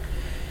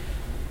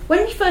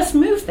 When we first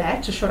moved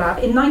there to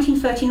Shorab in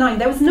 1939,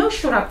 there was no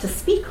Shorab to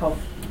speak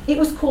of. It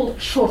was called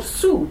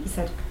Shorsu, he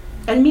said.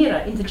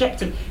 Elmira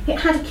interjecting. It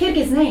had a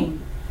Kyrgyz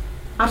name,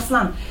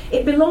 Arslan.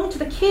 It belonged to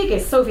the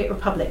Kyrgyz Soviet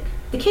Republic.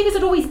 The Kyrgyz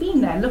had always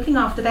been there, looking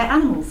after their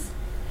animals.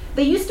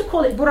 They used to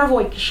call it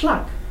Buravoy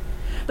Kishlak.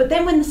 But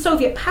then when the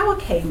Soviet power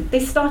came, they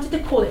started to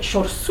call it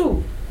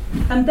Shorsu.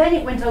 And then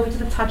it went over to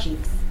the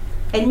Tajiks.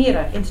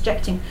 Elmira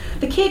interjecting.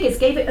 The Kyrgyz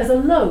gave it as a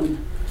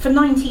loan for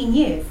 19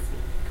 years.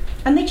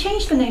 And they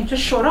changed the name to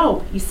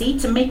Shorab, you see,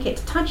 to make it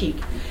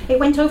Tajik. It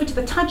went over to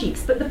the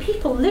Tajiks, but the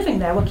people living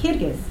there were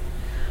Kyrgyz.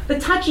 The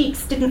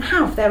Tajiks didn't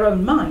have their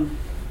own mine,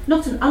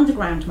 not an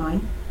underground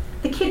mine.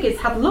 The Kyrgyz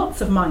had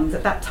lots of mines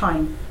at that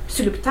time.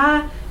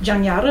 Sulukta,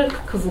 Janyaruk,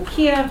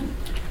 Kızılkir.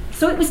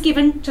 So it was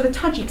given to the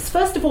Tajiks,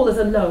 first of all as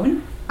a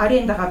loan,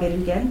 arendaga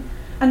verilgen,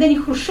 and then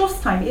in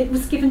Khrushchev's time it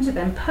was given to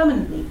them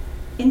permanently.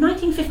 In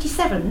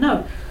 1957,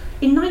 no,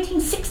 in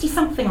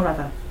 1960-something or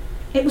other.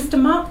 It was to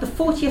mark the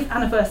 40th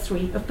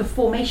anniversary of the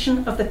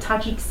formation of the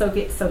Tajik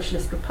Soviet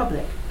Socialist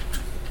Republic.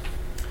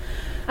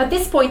 At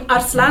this point,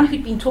 Arslan,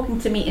 who'd been talking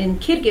to me in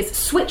Kyrgyz,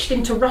 switched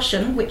into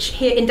Russian, which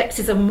here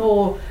indexes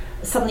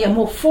suddenly a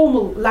more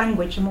formal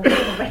language, a more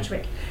formal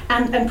rhetoric,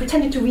 and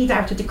pretended to read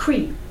out a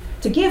decree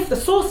to give the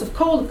source of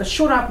coal of the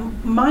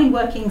Shorab mine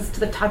workings to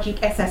the Tajik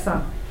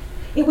SSR.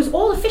 It was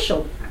all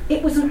official.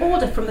 It was an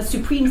order from the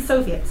Supreme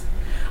Soviet.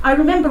 I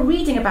remember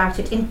reading about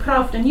it in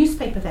Pravda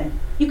newspaper then.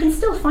 You can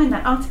still find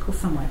that article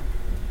somewhere.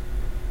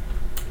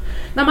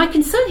 Now, my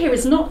concern here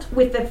is not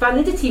with the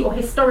validity or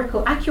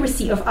historical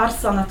accuracy of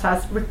Arslan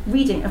Ata's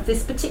reading of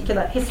this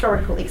particular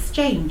historical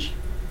exchange,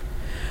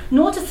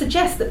 nor to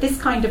suggest that this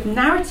kind of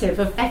narrative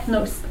of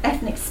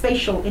ethnic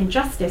spatial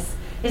injustice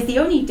is the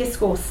only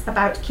discourse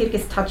about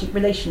Kyrgyz-Tajik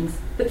relations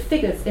that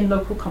figures in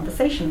local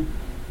conversation.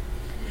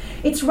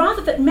 It's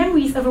rather that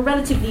memories of a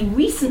relatively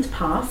recent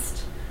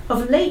past,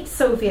 of late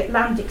Soviet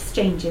land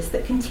exchanges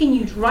that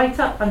continued right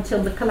up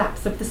until the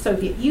collapse of the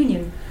Soviet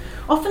Union,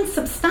 often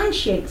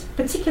substantiate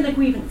particular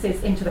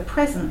grievances into the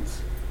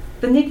present.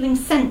 The niggling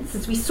sense,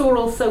 as we saw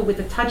also with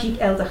the Tajik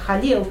elder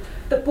Khalil,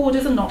 that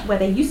borders are not where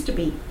they used to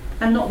be,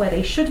 and not where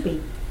they should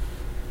be.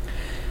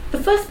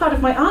 The first part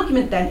of my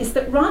argument then is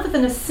that rather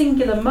than a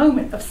singular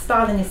moment of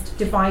Stalinist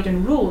divide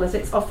and rule as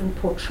it's often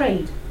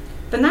portrayed,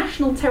 the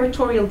national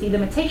territorial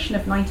delimitation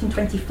of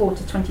 1924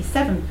 to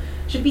 27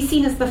 should be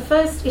seen as the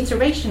first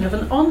iteration of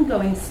an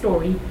ongoing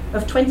story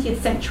of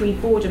 20th century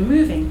border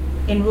moving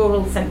in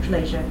rural Central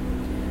Asia,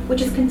 which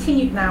has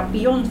continued now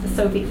beyond the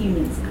Soviet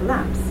Union's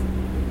collapse.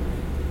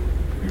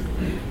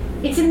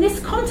 It's in this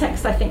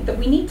context, I think, that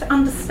we need to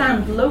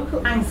understand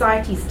local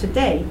anxieties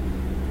today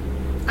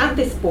at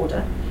this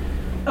border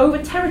over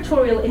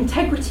territorial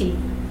integrity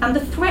and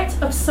the threat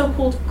of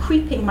so-called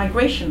creeping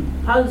migration,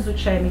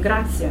 palzuchaya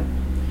migracja,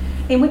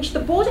 in which the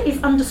border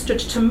is understood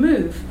to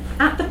move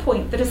at the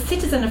point that a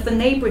citizen of the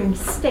neighbouring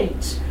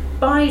state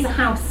buys a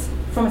house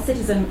from a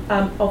citizen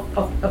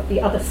of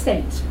the other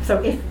state.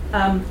 So if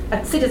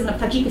a citizen of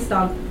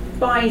Tajikistan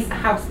buys a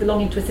house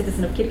belonging to a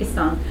citizen of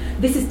Kyrgyzstan,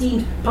 this is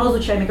deemed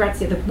palzuchaya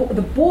migracja.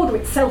 The border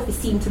itself is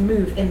seen to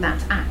move in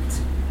that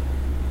act.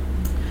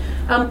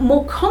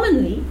 More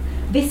commonly,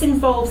 this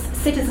involves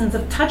citizens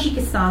of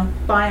Tajikistan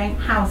buying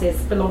houses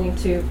belonging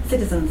to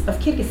citizens of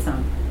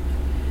Kyrgyzstan.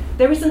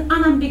 There is an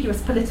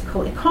unambiguous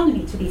political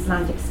economy to these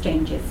land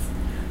exchanges.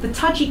 The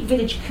Tajik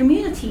village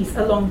communities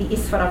along the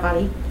Isfara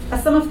Valley are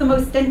some of the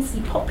most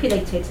densely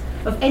populated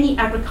of any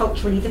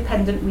agriculturally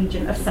dependent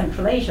region of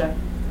Central Asia.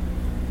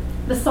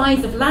 The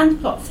size of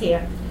land plots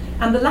here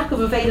and the lack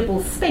of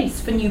available space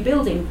for new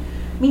building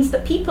means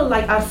that people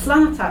like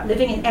Arslan Ata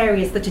living in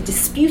areas that are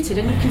disputed,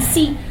 and you can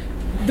see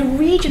the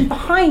region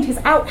behind his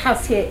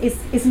outhouse here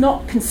is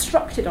not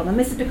constructed on, and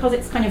this is because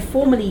it's kind of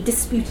formally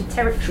disputed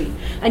territory.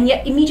 And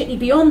yet immediately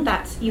beyond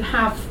that you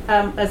have,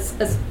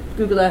 as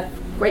Google Earth,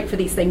 great for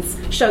these things,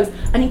 shows,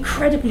 an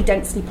incredibly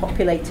densely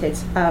populated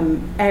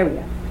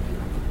area.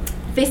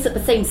 This at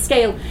the same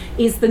scale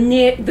is the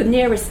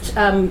nearest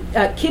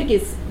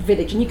Kyrgyz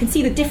village, and you can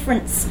see the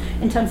difference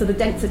in terms of the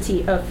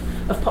density of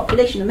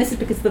population, and this is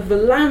because of the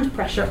land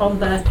pressure on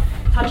the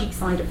Tajik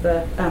side of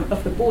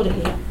the border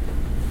here.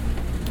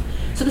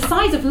 So the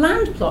size of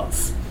land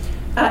plots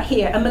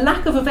here and the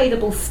lack of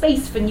available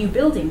space for new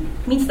building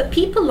means that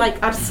people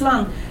like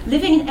Arslan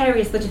living in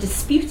areas that are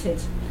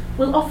disputed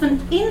will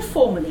often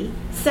informally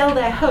sell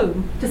their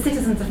home to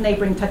citizens of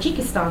neighbouring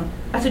Tajikistan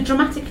at a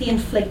dramatically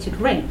inflated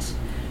rate,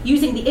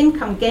 using the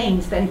income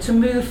gained then to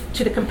move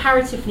to the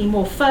comparatively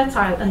more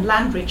fertile and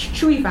land-rich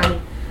Chui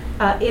Valley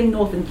in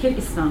northern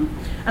Kyrgyzstan.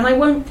 And I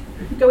won't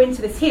go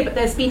into this here, but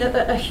there's been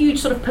a huge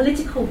sort of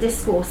political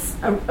discourse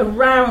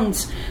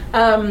around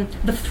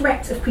the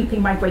threat of creeping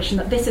migration,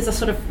 that this is a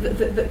sort of,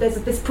 there's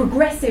this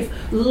progressive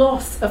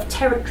loss of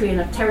territory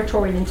and of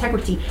territorial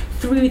integrity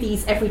through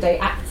these everyday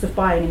acts of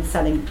buying and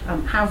selling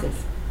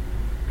houses.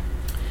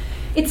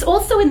 It's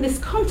also in this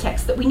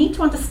context that we need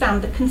to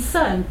understand the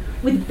concern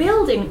with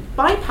building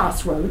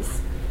bypass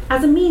roads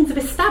as a means of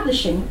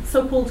establishing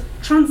so-called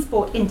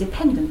transport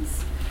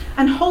independence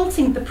and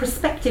halting the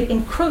prospective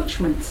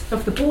encroachment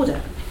of the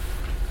border.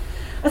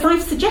 As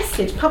I've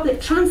suggested,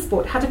 public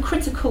transport had a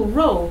critical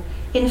role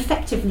in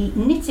effectively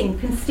knitting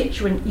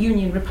constituent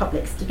union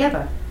republics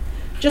together,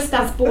 just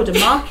as border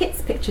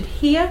markets, pictured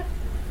here,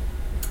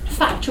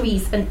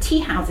 factories and tea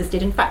houses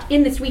did. In fact,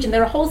 in this region,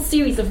 there are a whole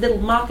series of little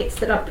markets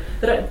that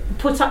are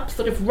put up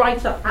sort of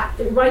right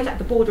at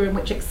the border, in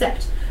which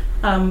accept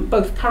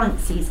both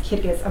currencies,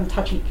 Kyrgyz and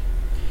Tajik.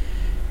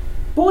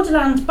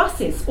 Borderland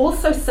buses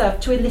also serve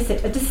to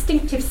elicit a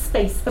distinctive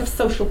space of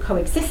social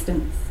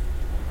coexistence.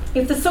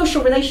 If the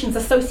social relations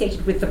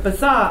associated with the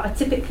bazaar are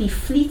typically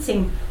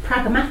fleeting,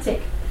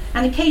 pragmatic,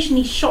 and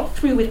occasionally shot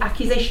through with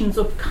accusations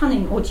of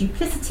cunning or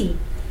duplicity,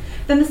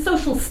 then the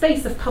social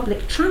space of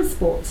public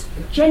transport,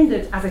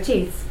 gendered as it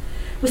is,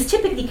 was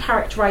typically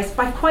characterised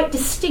by quite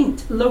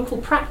distinct local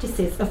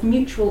practices of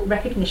mutual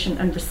recognition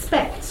and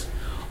respect,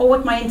 or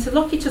what my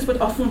interlocutors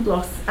would often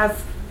gloss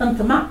as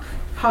antamak,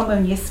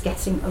 harmonious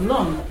getting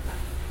along.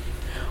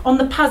 On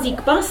the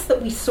Pazik bus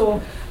that we saw,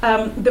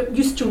 that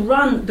used to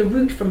run the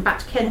route from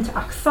Batken to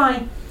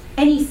Aksai,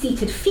 any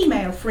seated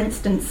female, for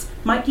instance,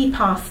 might be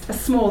passed a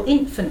small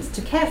infant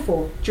to care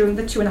for during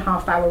the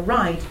 2.5-hour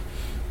ride.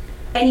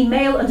 Any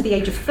male under the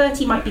age of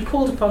 30 might be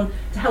called upon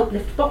to help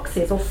lift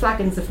boxes or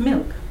flagons of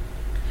milk.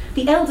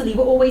 The elderly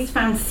were always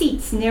found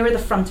seats nearer the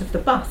front of the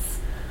bus,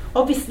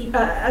 obviously,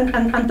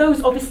 and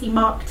those obviously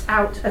marked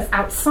out as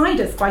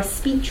outsiders by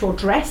speech or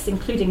dress,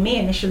 including me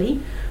initially,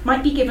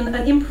 might be given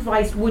an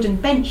improvised wooden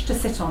bench to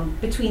sit on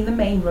between the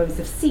main rows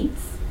of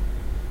seats.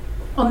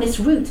 On this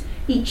route,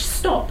 each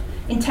stop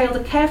entailed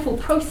a careful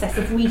process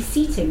of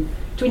reseating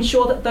to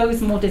ensure that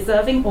those more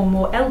deserving or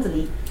more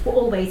elderly were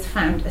always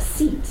found a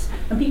seat.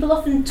 And people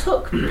often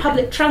took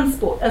public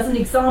transport as an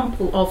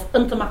example of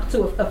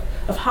untamaktu,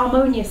 of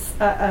harmonious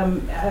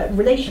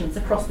relations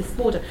across this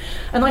border.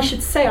 And I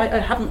should say, I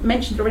haven't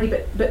mentioned it already,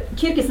 but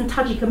Kyrgyz and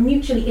Tajik are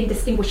mutually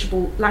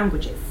indistinguishable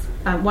languages.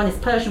 One is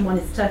Persian, one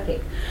is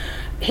Turkic.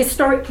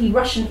 Historically,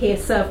 Russian here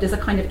served as a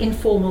kind of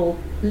informal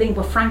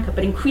lingua franca,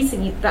 but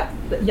increasingly that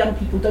young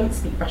people don't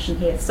speak Russian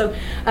here. So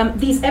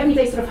these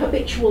everyday sort of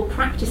habitual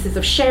practices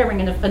of sharing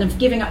and of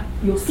giving up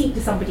your seat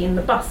to somebody in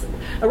the bus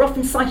are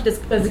often cited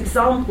as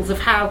examples of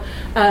how,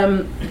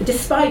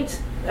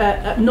 despite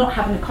not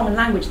having a common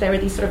language, there are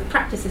these sort of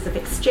practices of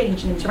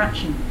exchange and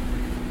interaction.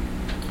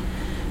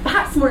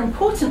 Perhaps more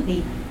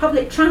importantly,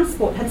 public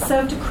transport had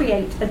served to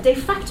create a de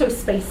facto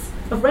space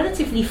of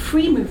relatively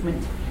free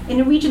movement in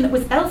a region that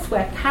was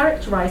elsewhere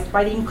characterised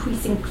by the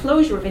increasing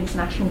closure of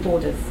international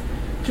borders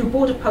through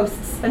border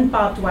posts and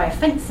barbed wire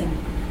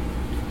fencing.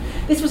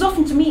 This was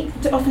often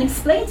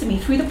explained to me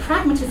through the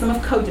pragmatism of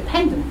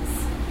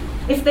codependence.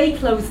 If they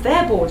close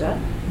their border,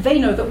 they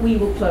know that we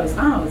will close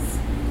ours.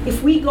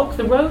 If we block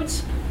the road,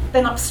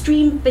 then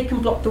upstream they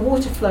can block the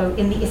water flow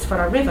in the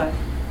Isfara River,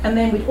 and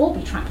then we'd all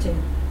be trapped in.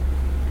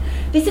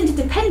 This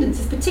interdependence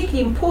is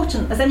particularly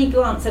important as any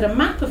glance at a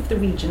map of the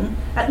region,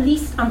 at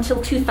least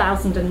until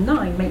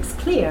 2009, makes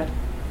clear.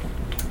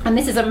 And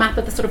this is a map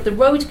of the sort of the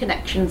road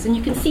connections, and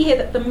you can see here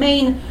that the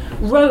main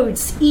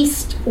roads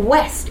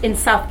east-west in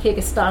South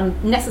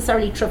Kyrgyzstan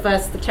necessarily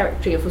traverse the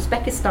territory of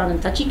Uzbekistan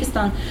and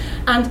Tajikistan,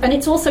 and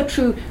it's also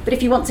true that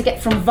if you want to get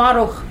from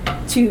Varokh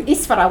to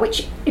Isfara,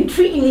 which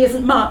intriguingly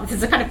isn't marked, this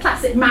is a kind of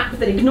classic map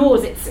that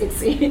ignores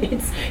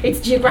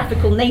its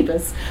geographical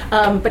neighbours,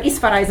 but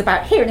Isfara is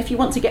about here, and if you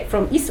want to get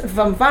from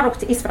Varokh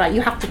to Isfara, you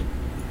have to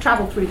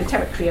travel through the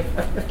territory of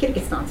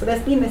Kyrgyzstan. So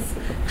there's been this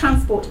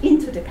transport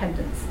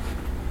interdependence.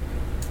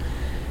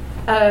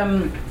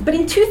 But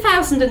in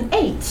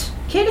 2008,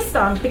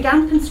 Kyrgyzstan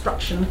began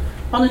construction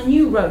on a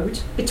new road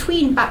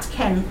between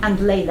Batken and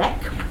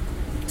Leylek.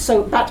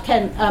 So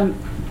Batken,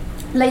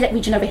 Leylek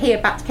region over here,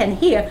 Batken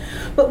here,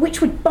 but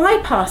which would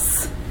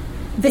bypass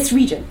this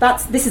region.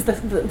 This is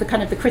the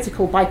kind of the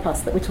critical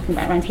bypass that we're talking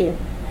about around here.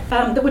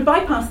 That would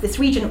bypass this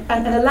region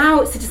and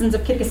allow citizens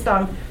of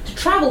Kyrgyzstan to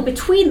travel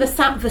between the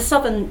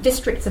southern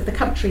districts of the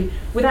country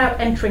without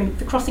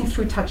crossing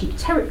through Tajik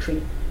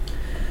territory.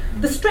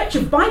 The stretch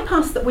of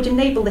bypass that would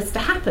enable this to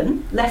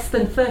happen, less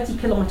than 30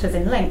 kilometres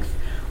in length,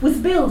 was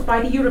billed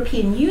by the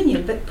European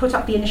Union that put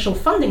up the initial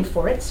funding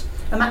for it,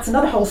 and that's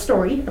another whole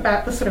story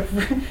about the sort of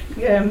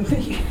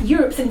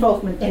Europe's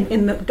involvement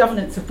in the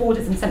governance of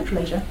borders in Central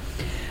Asia.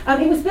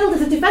 It was billed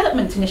as a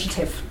development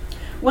initiative,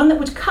 one that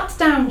would cut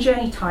down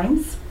journey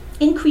times,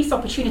 increase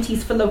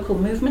opportunities for local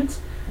movement,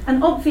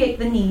 and obviate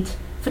the need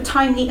for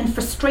timely and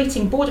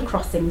frustrating border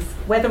crossings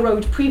where the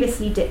road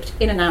previously dipped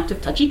in and out of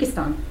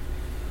Tajikistan.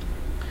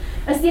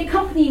 As the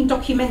accompanying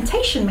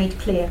documentation made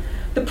clear,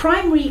 the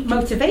primary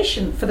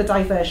motivation for the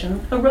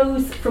diversion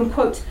arose from,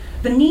 quote,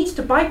 the need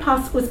to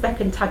bypass Uzbek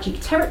and Tajik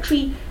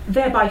territory,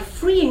 thereby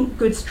freeing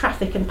goods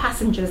traffic and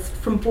passengers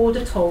from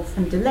border tolls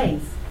and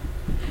delays.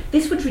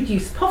 This would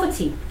reduce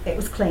poverty, it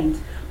was claimed,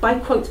 by,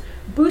 quote,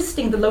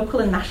 boosting the local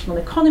and national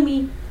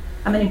economy,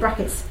 and then in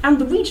brackets, and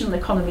the regional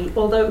economy,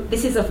 although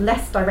this is of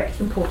less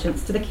direct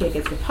importance to the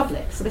Kyrgyz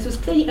Republic. So this was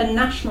clearly a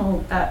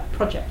national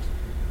project.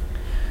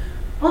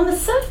 On the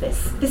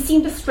surface, this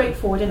seemed a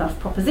straightforward enough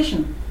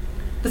proposition.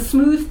 The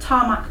smooth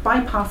tarmac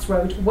bypass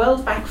road,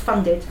 World Bank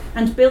funded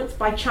and built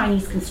by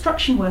Chinese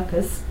construction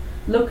workers,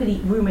 locally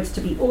rumoured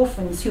to be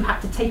orphans who had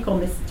to take on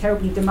this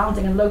terribly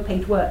demanding and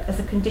low-paid work as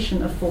a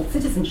condition of full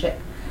citizenship,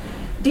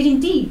 did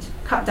indeed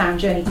cut down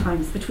journey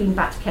times between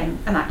Batken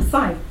and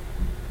Aksai.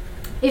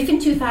 If in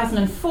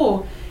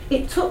 2004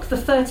 it took the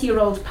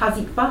 30-year-old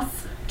Pazik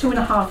bus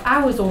 2.5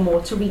 hours or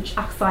more to reach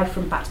Aksai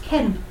from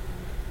Batken,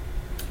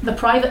 the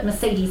private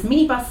Mercedes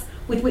minibus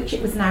with which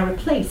it was now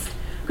replaced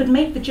could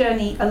make the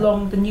journey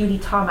along the newly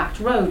tarmacked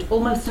road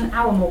almost an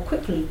hour more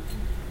quickly.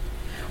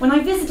 When I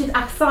visited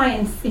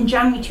Aksai in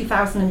January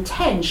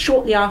 2010,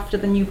 shortly after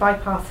the new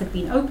bypass had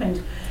been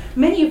opened,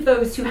 many of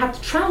those who had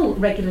to travel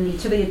regularly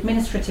to the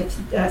administrative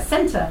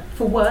centre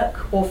for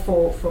work or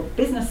for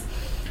business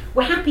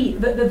were happy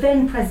that the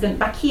then President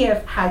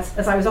Bakiev had,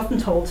 as I was often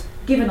told,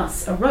 given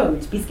us a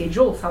road,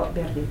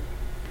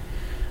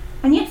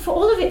 and yet for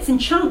all of its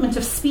enchantment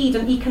of speed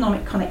and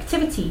economic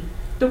connectivity,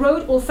 the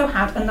road also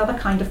had another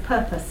kind of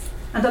purpose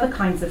and other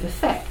kinds of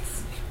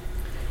effects.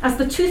 As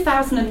the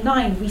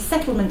 2009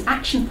 Resettlement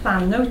Action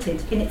Plan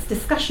noted in its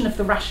discussion of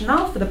the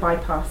rationale for the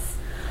bypass,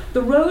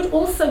 the road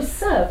also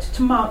served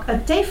to mark a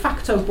de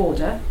facto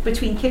border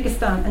between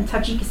Kyrgyzstan and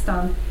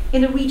Tajikistan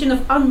in a region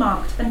of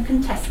unmarked and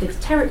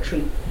contested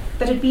territory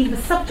that had been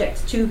the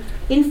subject to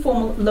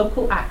informal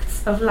local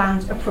acts of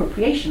land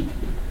appropriation.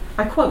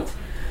 I quote,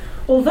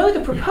 "Although the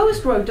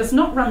proposed road does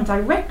not run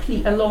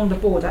directly along the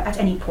border at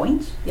any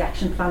point," the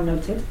action plan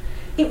noted,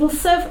 "it will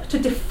serve to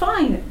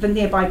define the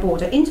nearby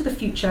border into the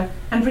future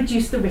and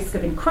reduce the risk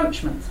of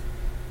encroachment."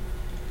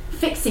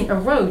 Fixing a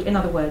road, in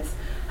other words,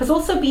 has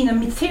also been a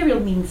material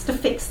means to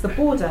fix the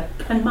border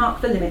and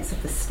mark the limits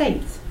of the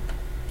state.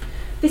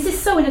 This is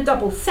so in a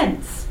double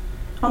sense.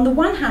 On the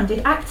one hand,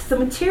 it acts as a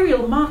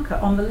material marker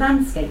on the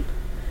landscape,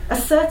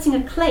 asserting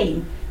a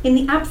claim in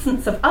the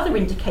absence of other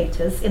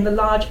indicators in the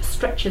large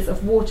stretches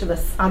of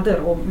waterless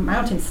Adir or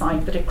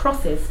mountainside that it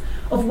crosses,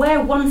 of where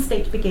one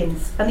state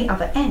begins and the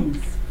other ends.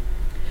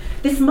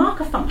 This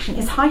marker function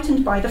is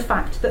heightened by the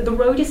fact that the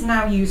road is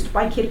now used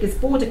by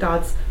Kyrgyz border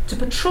guards to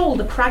patrol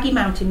the craggy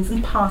mountains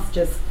and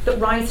pastures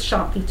that rise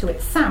sharply to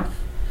its south,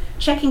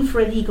 checking for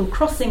illegal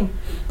crossing,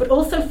 but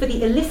also for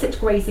the illicit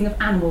grazing of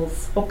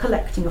animals or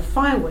collecting of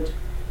firewood.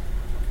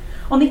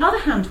 On the other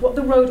hand, what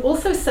the road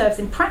also serves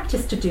in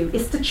practice to do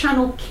is to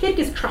channel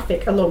Kyrgyz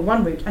traffic along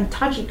one route and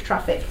Tajik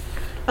traffic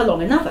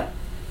along another.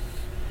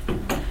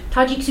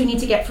 Tajiks who need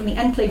to get from the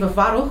enclave of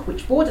Varukh,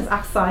 which borders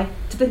Aksai,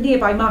 to the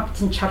nearby market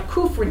in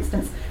Charku, for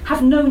instance,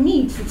 have no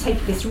need to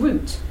take this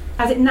route,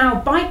 as it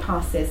now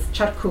bypasses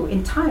Charku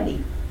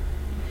entirely.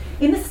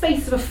 In the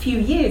space of a few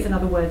years, in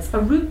other words,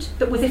 a route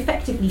that was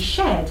effectively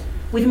shared,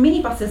 with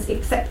minibuses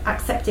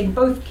accepting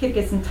both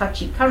Kyrgyz and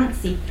Tajik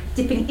currency,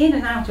 dipping in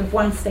and out of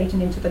one state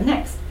and into the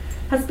next,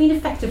 has been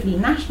effectively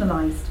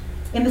nationalised,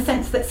 in the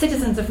sense that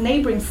citizens of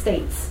neighbouring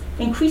states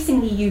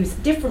increasingly use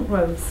different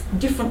roads,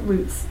 different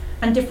routes,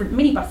 and different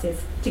minibuses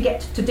to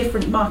get to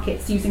different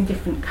markets using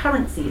different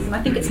currencies. And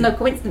I think it's no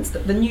coincidence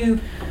that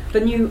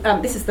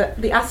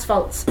the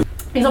asphalt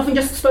is often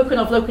just spoken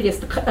of locally as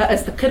the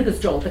Kyrgyz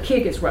Jol, the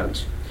Kyrgyz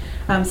road.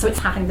 So it's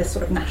having this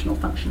sort of national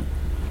function.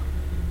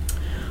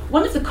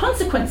 One of the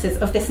consequences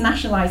of this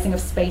nationalising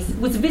of space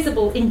was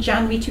visible in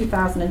January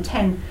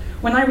 2010,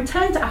 when I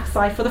returned to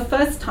Aksai for the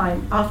first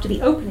time after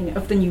the opening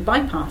of the new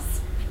bypass.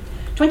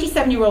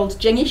 27-year-old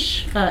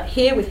Cengiz,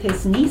 here with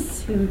his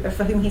niece,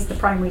 for whom he's the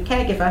primary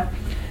caregiver,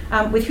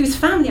 with whose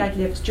family I'd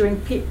lived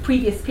during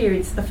previous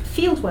periods of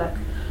fieldwork,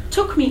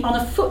 took me on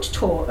a foot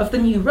tour of the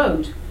new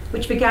road,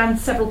 which began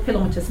several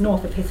kilometres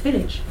north of his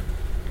village.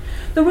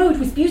 The road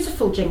was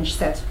beautiful, Cengiz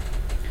said.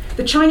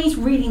 The Chinese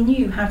really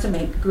knew how to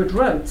make good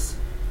roads.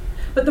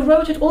 But the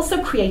road had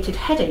also created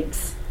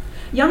headaches.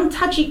 Young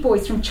Tajik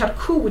boys from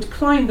Charku would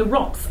climb the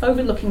rocks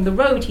overlooking the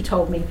road, he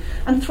told me,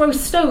 and throw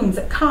stones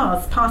at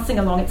cars passing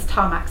along its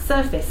tarmac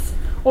surface,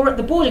 or at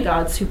the border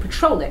guards who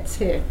patrol it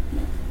here.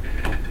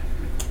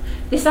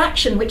 This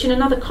action, which in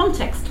another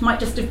context might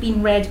just have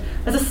been read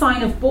as a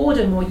sign of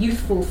boredom or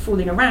youthful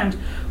fooling around,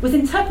 was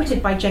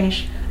interpreted by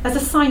Cengiz as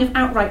a sign of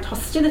outright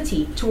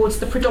hostility towards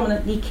the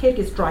predominantly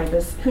Kyrgyz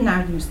drivers who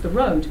now used the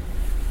road.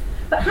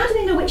 But how do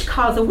they know which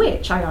cars are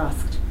which, I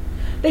asked.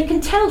 They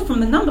can tell from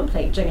the number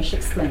plate, Cengiz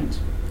explained.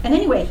 And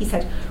anyway, he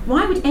said,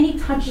 why would any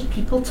Tajik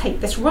people take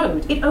this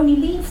road? It only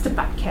leads to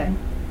Batken.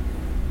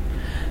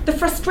 The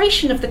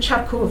frustration of the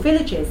Charku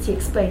villages, he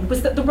explained,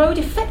 was that the road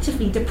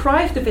effectively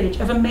deprived the village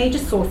of a major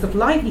source of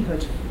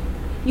livelihood.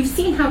 You've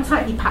seen how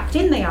tightly packed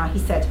in they are, he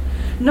said.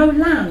 No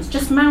land,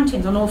 just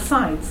mountains on all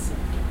sides.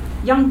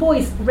 Young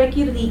boys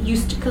regularly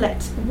used to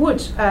collect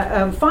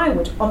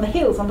firewood on the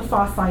hills on the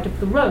far side of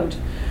the road,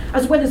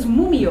 as well as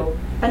mumio,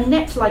 a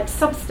net-like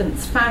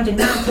substance found in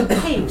mountain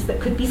caves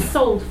that could be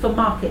sold for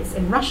markets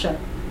in Russia.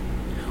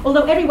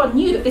 Although everyone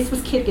knew that this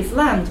was Kyrgyz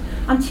land,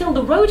 until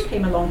the road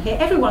came along here,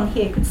 everyone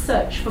here could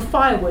search for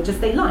firewood as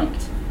they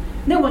liked.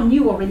 No one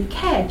knew or really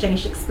cared,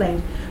 Jenish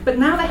explained, but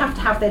now they have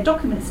to have their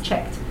documents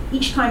checked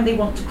each time they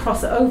want to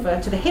cross over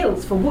to the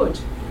hills for wood.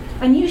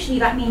 And usually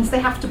that means they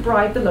have to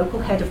bribe the local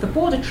head of the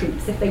border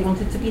troops if they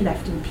wanted to be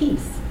left in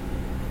peace.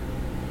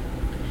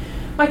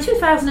 By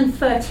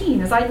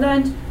 2013, as I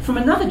learned from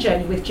another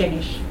journey with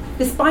Jenish,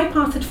 this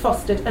bypass had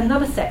fostered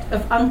another set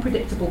of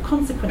unpredictable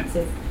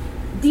consequences,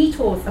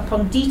 detours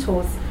upon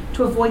detours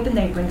to avoid the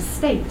neighbouring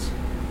state.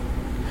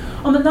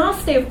 On the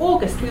last day of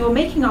August, we were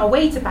making our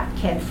way to Bat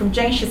Ken from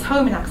Jenish's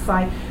home in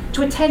Aksai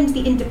to attend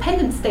the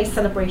Independence Day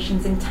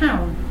celebrations in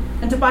town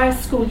and to buy a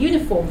school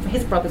uniform for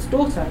his brother's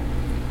daughter.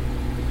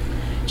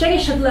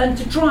 Jenish had learned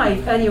to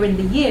drive earlier in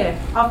the year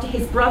after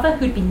his brother,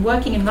 who'd been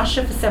working in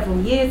Russia for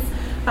several years,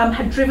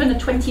 had driven a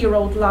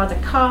 20-year-old Lada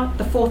car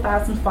the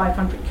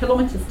 4,500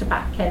 kilometres to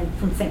Bat Ken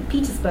from St.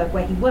 Petersburg,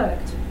 where he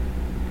worked.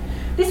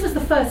 This was the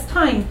first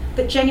time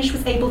that Jenish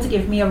was able to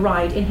give me a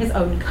ride in his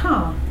own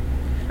car,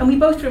 and we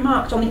both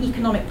remarked on the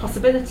economic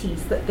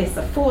possibilities that this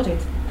afforded.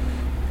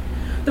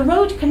 The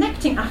road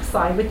connecting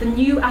Aksai with the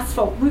new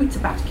asphalt route to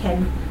Bat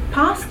Ken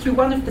passed through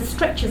one of the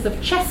stretches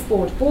of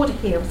chessboard border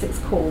here, as it's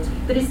called,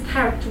 that is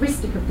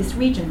characteristic of this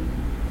region.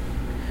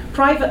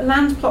 Private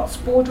land plots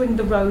bordering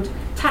the road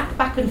tap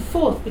back and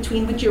forth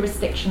between the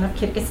jurisdiction of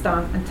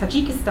Kyrgyzstan and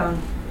Tajikistan.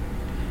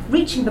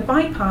 Reaching the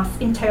bypass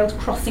entailed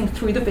crossing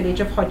through the village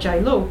of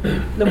Hojailo,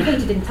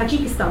 located in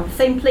Tajikistan, the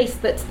same place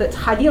that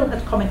Khalil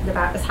had commented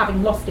about as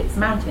having lost its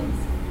mountains.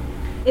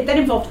 It then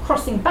involved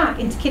crossing back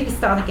into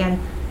Kyrgyzstan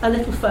again a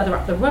little further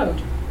up the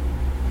road.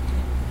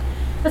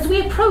 As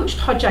we approached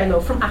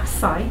Hojailo from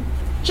Aksai,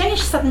 Jenish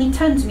suddenly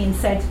turned to me and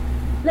said,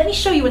 "Let me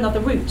show you another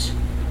route."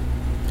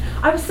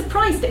 I was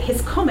surprised at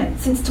his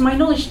comment, since to my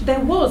knowledge there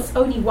was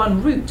only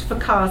one route for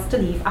cars to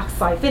leave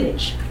Aksai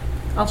village.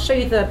 I'll show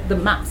you the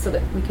map so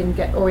that we can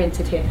get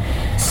oriented here.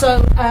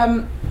 So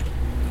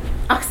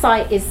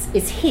Aksai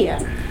is here,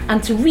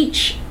 and to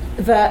reach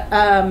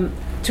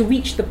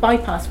the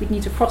bypass we'd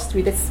need to cross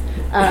through this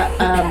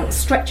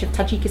stretch of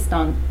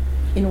Tajikistan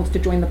in order to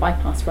join the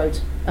bypass road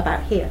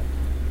about here.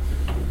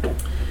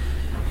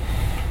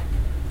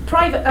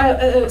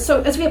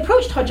 So as we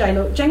approached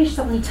Hojailo, Jenish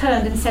suddenly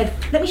turned and said,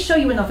 "Let me show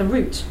you another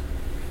route."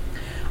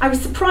 I was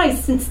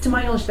surprised, since to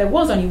my knowledge there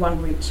was only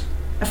one route,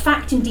 a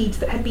fact indeed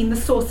that had been the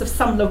source of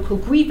some local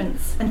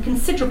grievance and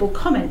considerable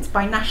comment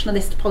by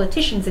nationalist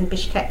politicians in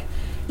Bishkek,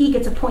 eager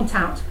to point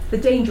out the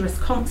dangerous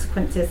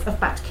consequences of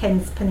Bat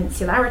Ken's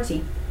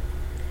peninsularity.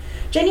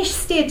 Jenish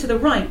steered to the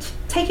right,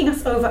 taking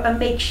us over a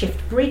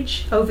makeshift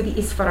bridge over the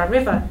Isfara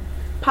River,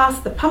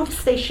 past the pump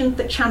station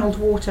that channeled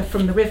water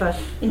from the river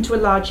into a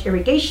large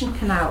irrigation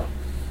canal.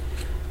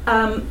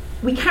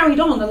 We carried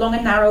on along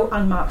a narrow,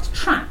 unmarked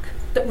track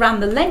that ran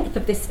the length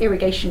of this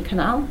irrigation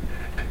canal,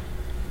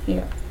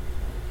 here,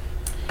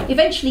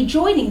 eventually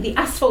joining the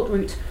asphalt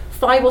route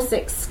 5 or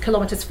 6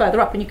 kilometres further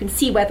up, and you can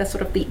see where the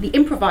sort of the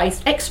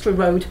improvised extra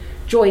road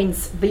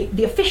joins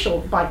the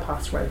official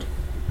bypass road.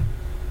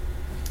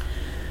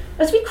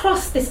 As we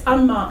crossed this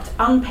unmarked,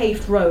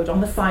 unpaved road on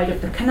the side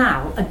of the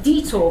canal, a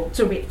detour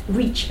to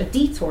reach a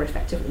detour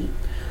effectively,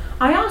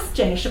 I asked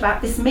Jenish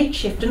about this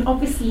makeshift and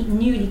obviously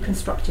newly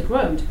constructed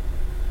road.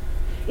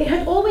 It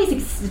had always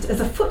existed as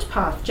a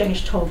footpath,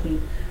 Jenish told me,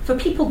 for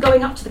people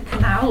going up to the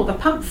canal or the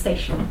pump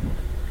station.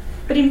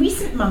 But in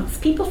recent months,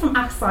 people from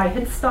Aksai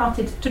had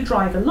started to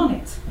drive along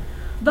it,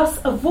 thus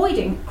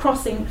avoiding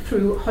crossing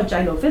through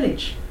Hojailo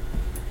village.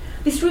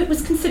 This route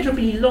was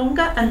considerably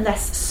longer and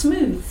less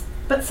smooth,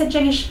 but, said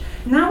Jenish,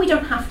 now we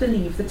don't have to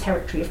leave the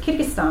territory of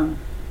Kyrgyzstan.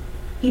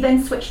 He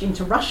then switched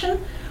into Russian,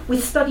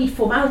 with studied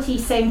formality,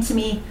 saying to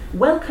me,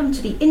 "Welcome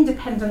to the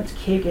independent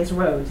Kyrgyz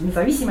road,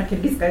 Независимая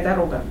Киргизская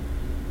дорога."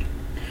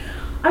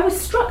 I was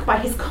struck by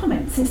his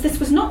comment, since this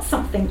was not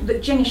something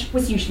that Jenish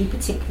was usually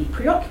particularly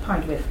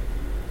preoccupied with.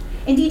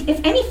 Indeed, if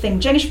anything,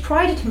 Jenish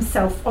prided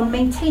himself on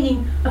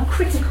maintaining a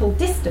critical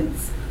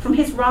distance from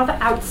his rather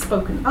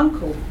outspoken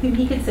uncle, whom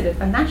he considered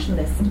a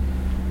nationalist.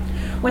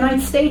 When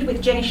I'd stayed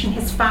with Jenish and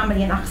his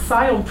family in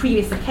Aksai on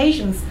previous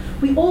occasions,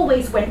 we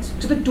always went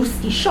to the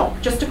Dusti shop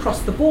just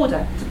across the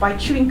border to buy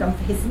chewing gum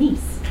for his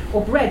niece,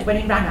 or bread when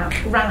it ran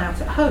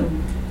out at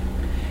home.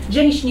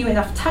 Jenish knew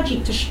enough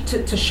Tajik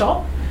to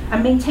shop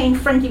and maintain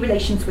friendly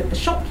relations with the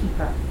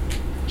shopkeeper.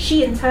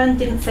 She, in turn,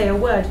 didn't say a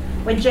word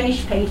when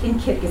Jenish paid in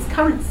Kyrgyz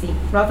currency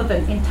rather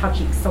than in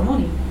Tajik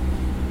somoni.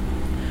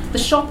 The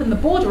shop and the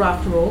border,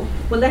 after all,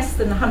 were less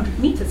than 100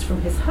 metres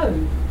from his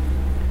home.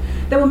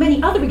 There were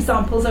many other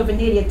examples over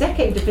nearly a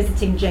decade of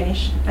visiting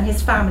Jenish and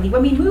his family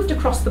when we moved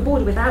across the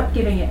border without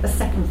giving it a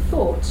second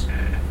thought.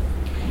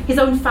 His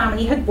own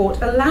family had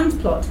bought a land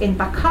plot in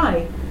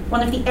Bakai,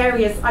 one of the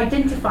areas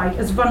identified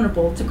as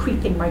vulnerable to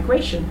creeping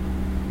migration.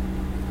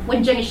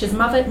 When Jenish's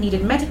mother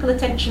needed medical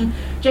attention,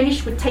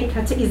 Jenish would take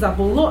her to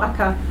Izabullo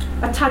Aka,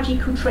 a Tajik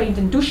who trained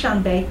in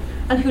Dushanbe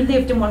and who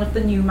lived in one of the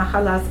new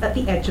mahallas at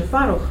the edge of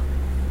Varuch.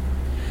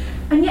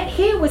 And yet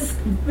here was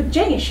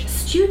Jenish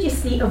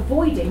studiously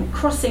avoiding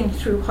crossing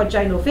through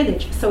Hojailo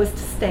village so as to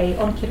stay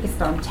on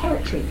Kyrgyzstan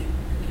territory.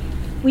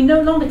 We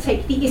no longer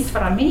take the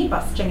Isfahan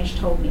minibus, Jenish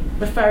told me,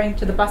 referring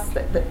to the bus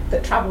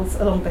that travels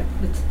along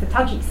the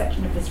Tajik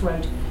section of this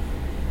road.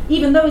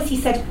 Even though, as he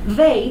said,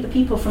 they, the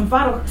people from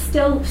Varukh,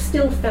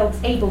 still felt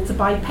able to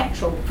buy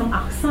petrol from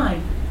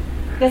Aksai.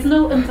 There's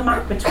no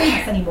intermark between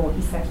us anymore,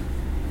 he said.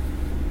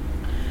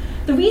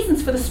 The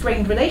reasons for the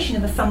strained relation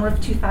in the summer of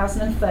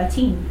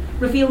 2013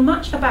 reveal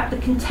much about the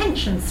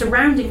contention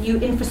surrounding new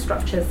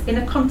infrastructures in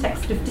a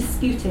context of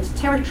disputed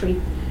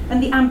territory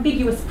and the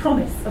ambiguous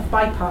promise of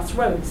bypass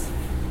roads.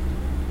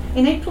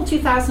 In April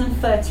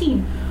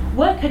 2013,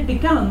 work had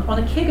begun on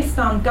a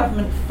Kyrgyzstan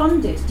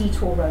government-funded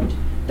detour road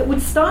that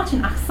would start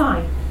in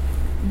Aksai,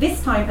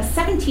 this time a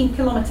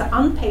 17-kilometre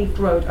unpaved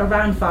road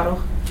around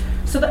Varukh,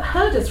 so that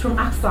herders from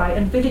Aksai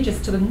and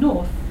villages to the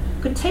north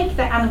could take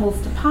their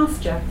animals to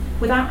pasture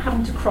without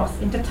having to cross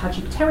into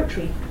Tajik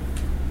territory.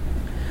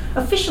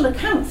 Official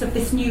accounts of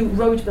this new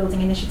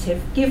road-building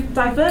initiative give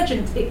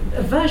divergent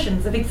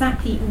versions of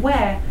exactly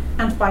where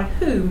and by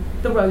whom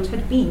the road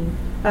had been,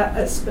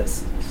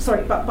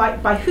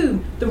 by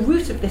whom the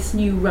route of this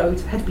new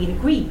road had been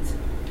agreed.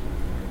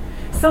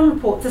 Some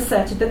reports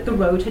asserted that the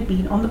road had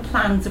been on the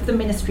plans of the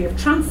Ministry of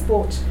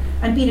Transport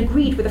and been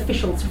agreed with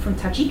officials from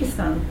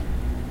Tajikistan.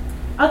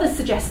 Others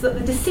suggest that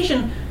the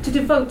decision to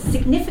devote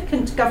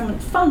significant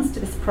government funds to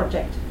this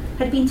project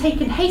had been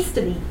taken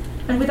hastily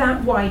and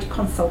without wide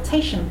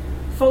consultation,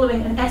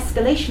 following an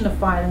escalation of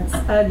violence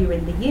earlier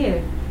in the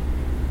year.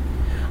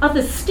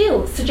 Others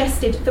still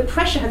suggested that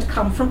pressure had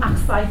come from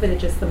Aksai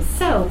villagers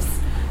themselves,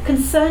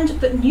 concerned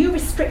that new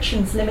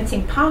restrictions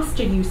limiting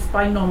pasture use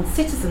by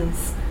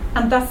non-citizens,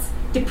 and thus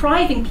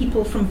depriving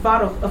people from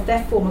Varukh of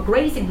their former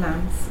grazing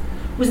lands,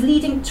 was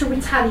leading to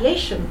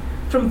retaliation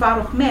from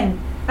Varukh men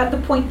at the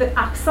point that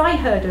Aksai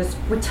herders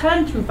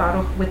returned through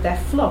Varukh with their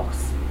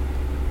flocks.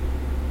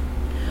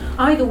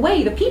 Either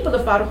way, the people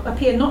of Varukh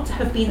appear not to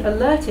have been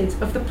alerted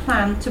of the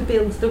plan to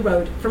build the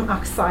road from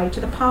Aksai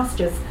to the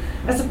pastures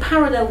as a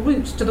parallel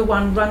route to the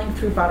one running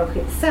through Varukh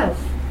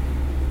itself.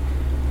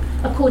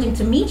 According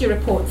to media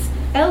reports,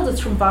 elders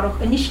from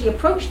Varukh initially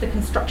approached the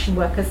construction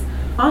workers,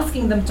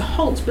 asking them to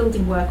halt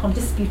building work on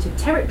disputed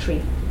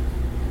territory.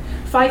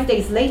 5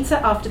 days later,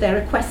 after their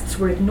requests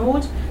were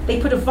ignored, they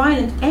put a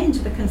violent end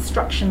to the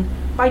construction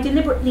by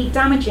deliberately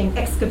damaging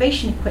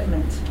excavation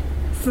equipment,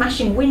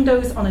 smashing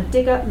windows on a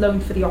digger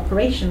loaned for the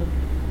operation,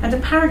 and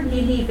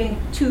apparently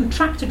leaving 2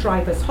 tractor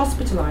drivers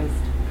hospitalised.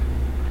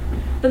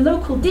 The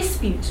local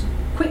dispute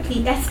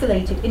quickly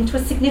escalated into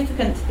a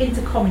significant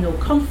intercommunal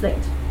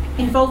conflict,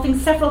 involving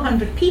several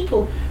hundred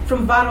people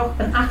from Varukh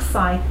and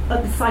Aksai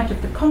at the site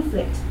of the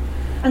conflict,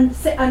 and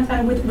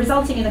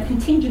resulting in a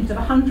contingent of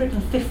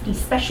 150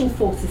 Special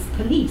Forces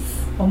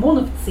police, or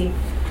Monovtsi,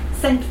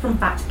 sent from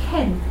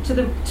Batken to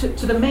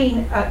the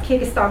main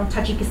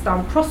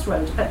Kyrgyzstan-Tajikistan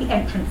crossroad at the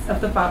entrance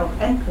of the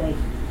Varukh enclave.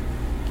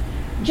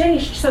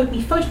 Jenish showed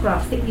me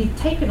photographs that he had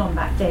taken on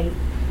that day,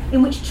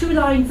 in which 2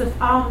 lines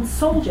of armed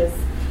soldiers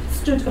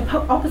stood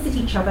opposite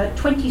each other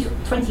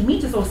 20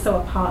 metres or so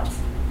apart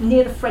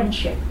near the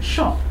Friendship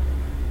shop.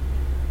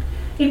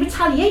 In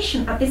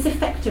retaliation at this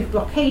effective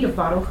blockade of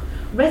Varukh,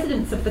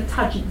 residents of the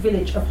Tajik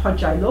village of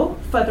Hojailo,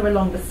 further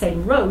along the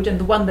same road and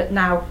the one that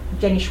now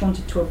Jenish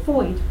wanted to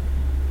avoid,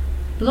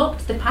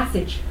 blocked the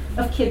passage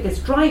of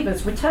Kyrgyz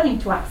drivers returning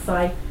to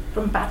Aksai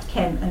from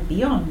Batken and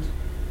beyond.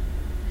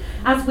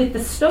 As with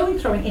the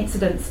stone-throwing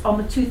incidents on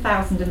the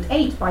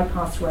 2008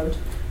 bypass road,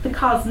 the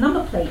car's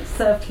number plate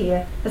served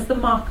here as the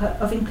marker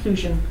of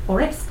inclusion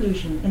or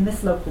exclusion in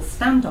this local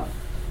standoff.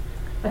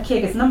 A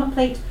Kyrgyz number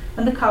plate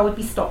and the car would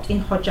be stopped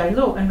in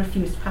Hojailo and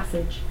refused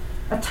passage.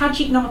 A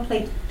Tajik number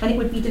plate and it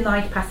would be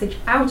denied passage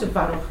out of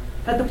Varukh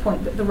at the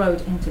point that the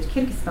road entered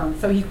Kyrgyzstan.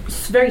 So you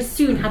very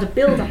soon had a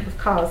build-up of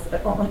cars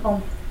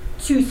on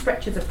 2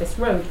 stretches of this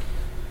road.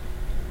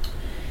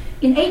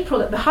 In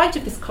April, at the height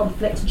of this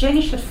conflict,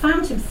 Jenish had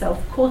found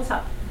himself caught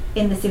up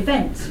in this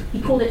event.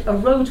 He called it a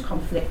road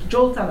conflict,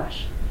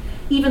 Joltalash,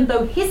 even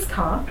though his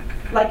car,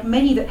 like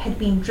many that had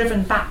been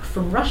driven back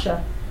from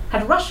Russia,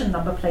 had Russian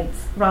number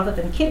plates rather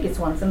than Kyrgyz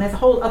ones. And there's a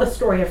whole other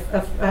story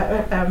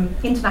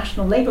of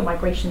international labour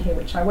migration here,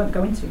 which I won't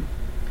go into.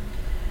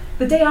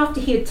 The day after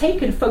he had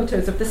taken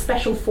photos of the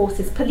Special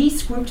Forces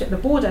police grouped at the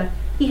border,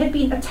 he had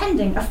been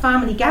attending a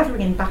family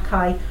gathering in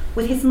Bakai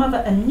with his mother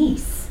and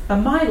niece, a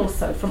mile or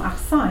so from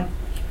Aksai.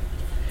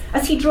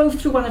 As he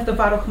drove through one of the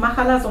Varukh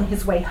mahalas on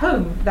his way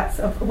home, that's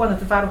one of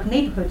the Varukh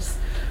neighbourhoods,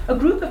 a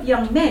group of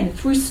young men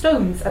threw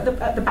stones at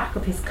the back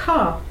of his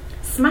car,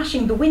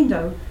 smashing the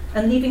window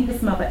and leaving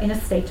his mother in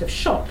a state of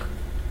shock.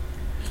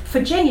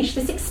 For Jenish,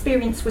 this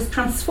experience was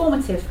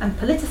transformative and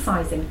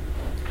politicising.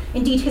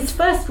 Indeed, his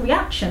first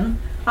reaction,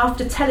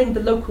 after telling the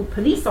local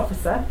police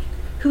officer,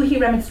 who he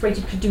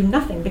remonstrated could do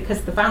nothing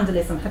because the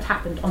vandalism had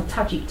happened on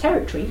Tajik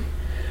territory,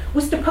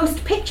 was to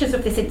post pictures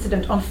of this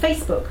incident on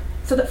Facebook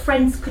so that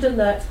friends could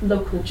alert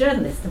local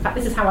journalists. In fact,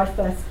 this is how I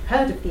first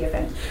heard of the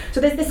event.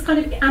 So there's this kind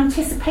of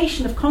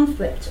anticipation of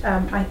conflict,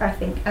 I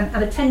think,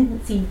 and a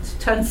tendency to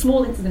turn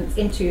small incidents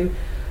into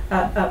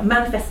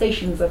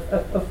manifestations of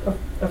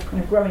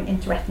kind of growing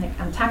interethnic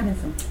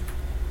antagonism.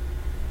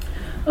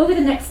 Over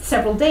the next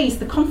several days,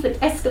 the conflict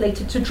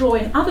escalated to draw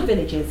in other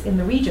villages in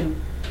the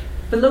region.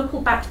 The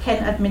local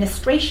Batken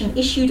administration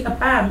issued a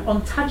ban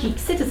on Tajik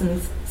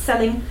citizens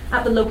selling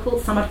at the local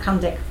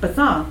Samarkandek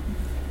Bazaar,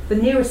 the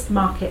nearest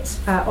market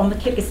on the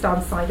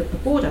Kyrgyzstan side of the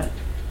border.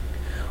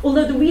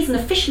 Although the reason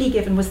officially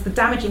given was the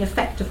damaging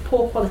effect of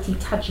poor quality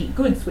Tajik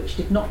goods, which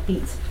did not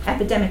meet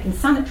epidemic and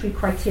sanitary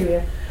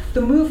criteria,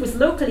 the move was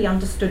locally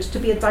understood to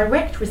be a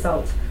direct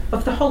result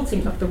of the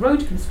halting of the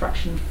road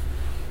construction.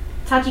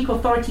 Tajik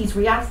authorities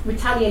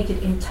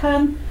retaliated in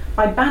turn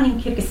by banning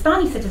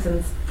Kyrgyzstani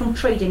citizens from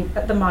trading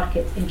at the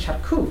market in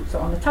Charku, so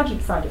on the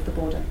Tajik side of the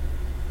border.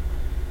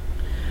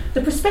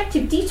 The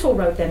prospective detour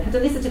road then had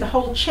elicited a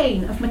whole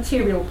chain of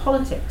material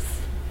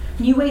politics,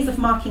 new ways of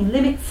marking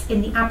limits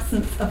in the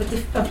absence of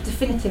a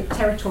definitive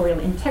territorial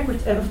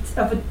integrity, of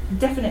a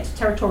definite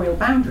territorial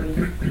boundary.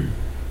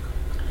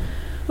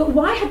 But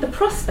why had the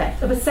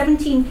prospect of a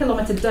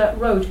 17-kilometre dirt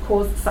road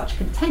caused such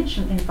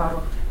contention in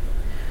Varokh?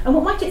 And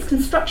what might its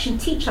construction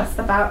teach us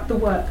about the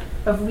work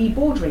of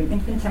rebordering in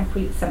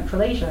contemporary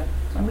Central Asia?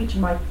 So I'm reaching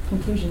my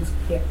conclusions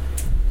here.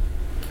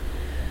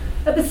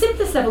 At the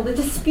simplest level, the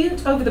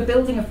dispute over the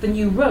building of the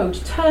new road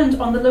turned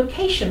on the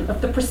location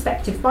of the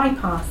prospective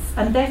bypass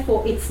and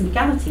therefore its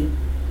legality.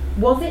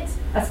 Was it,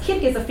 as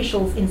Kyrgyz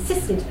officials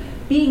insisted,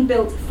 being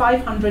built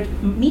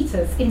 500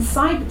 metres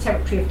inside the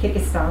territory of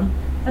Kyrgyzstan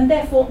and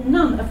therefore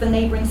none of the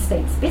neighbouring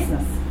states'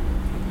 business?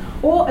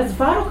 Or, as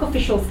Varokh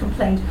officials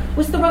complained,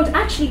 was the road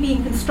actually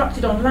being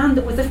constructed on land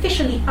that was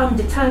officially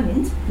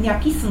undetermined,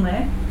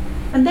 neapisanное,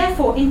 and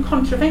therefore in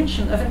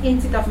contravention of an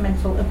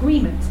intergovernmental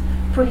agreement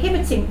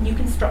prohibiting new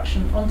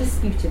construction on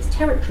disputed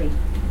territory?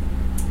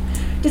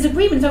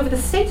 Disagreement over the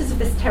status of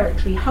this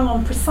territory hung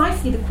on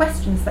precisely the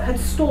questions that had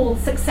stalled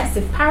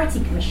successive parity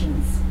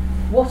commissions.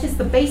 What is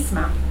the base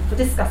map for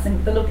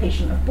discussing the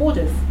location of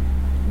borders?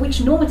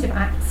 Which normative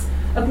acts,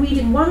 agreed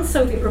in one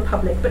Soviet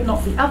republic but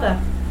not the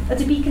other, are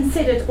to be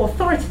considered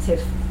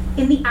authoritative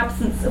in the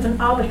absence of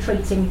an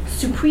arbitrating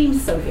Supreme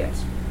Soviet?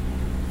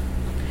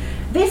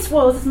 This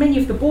was, as many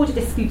of the border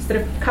disputes that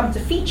have come to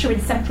feature in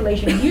Central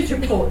Asian news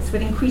reports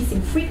with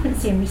increasing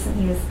frequency in recent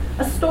years,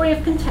 a story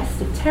of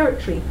contested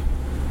territory.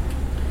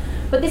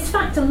 But this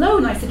fact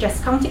alone, I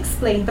suggest, can't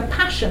explain the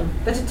passion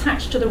that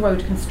attached to the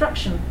road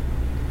construction.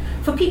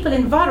 For people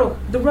in Varokh,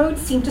 the road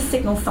seemed to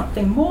signal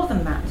something more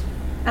than that,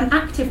 an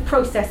active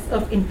process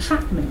of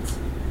entrapment,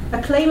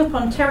 a claim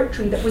upon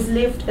territory that was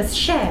lived as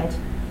shared,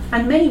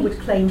 and many would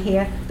claim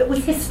here that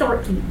was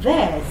historically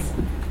theirs,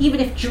 even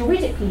if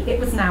juridically it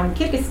was now in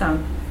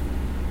Kyrgyzstan.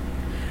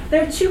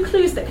 There are two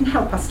clues that can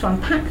help us to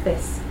unpack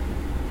this.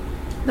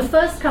 The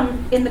first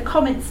come in the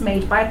comments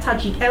made by a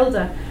Tajik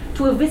elder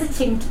to a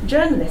visiting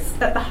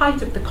journalist at the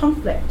height of the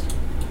conflict.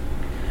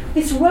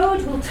 "This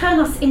road will turn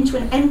us into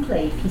an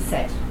enclave," he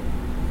said.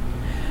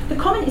 The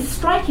comment is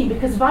striking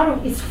because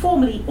Varokh is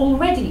formally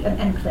already an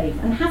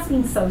enclave and has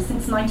been so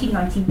since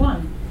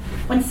 1991,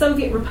 when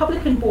Soviet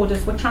Republican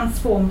borders were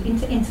transformed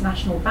into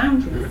international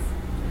boundaries.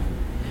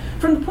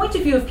 From the point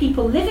of view of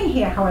people living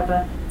here,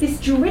 however, this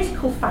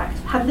juridical fact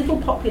had little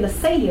popular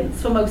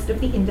salience for most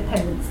of the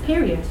independence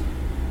period.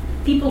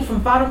 People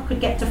from Varokh could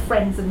get to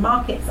friends and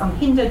markets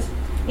unhindered,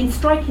 in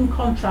striking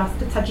contrast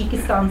to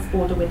Tajikistan's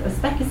border with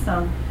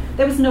Uzbekistan.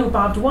 There was no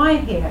barbed wire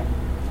here,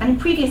 and in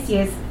previous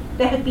years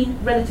there had been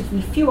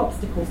relatively few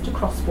obstacles to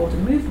cross-border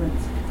movement.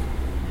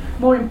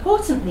 More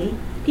importantly,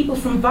 people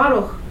from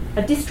Varokh,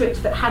 a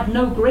district that had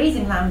no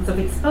grazing lands of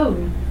its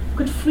own,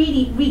 could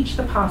freely reach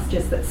the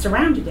pastures that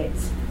surrounded it,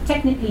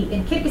 technically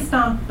in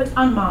Kyrgyzstan, but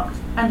unmarked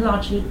and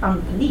largely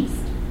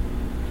unpoliced.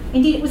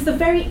 Indeed, it was the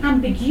very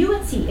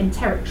ambiguity in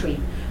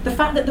territory, the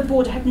fact that the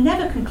border had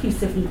never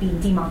conclusively been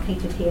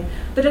demarcated here,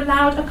 that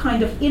allowed a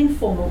kind of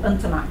informal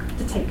untermak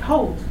to take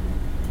hold.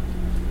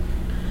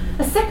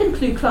 A second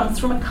clue comes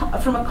from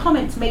a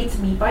comment made to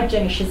me by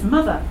Jenish's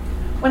mother,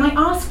 when I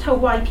asked her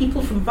why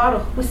people from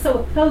Varokh were so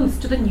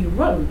opposed to the new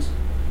road.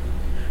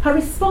 Her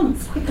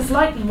response, quick as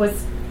lightning,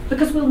 was,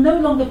 "Because we'll no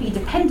longer be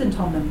dependent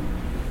on them."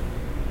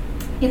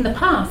 In the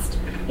past,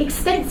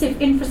 extensive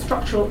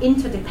infrastructural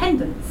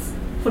interdependence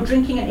for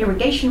drinking and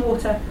irrigation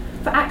water,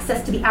 for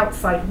access to the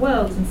outside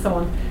world and so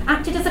on,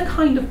 acted as a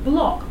kind of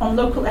block on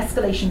local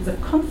escalations of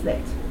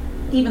conflict,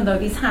 even though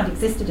these had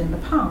existed in the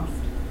past.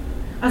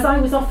 As I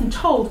was often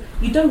told,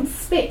 you don't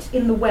spit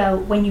in the well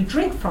when you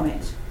drink from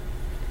it.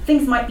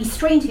 Things might be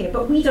strained here,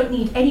 but we don't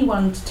need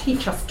anyone to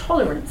teach us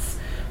tolerance.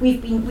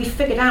 We've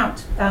figured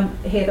out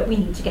here that we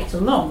need to get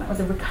along. That was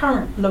a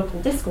recurrent local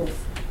discourse.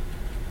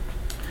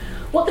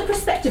 What the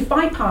prospective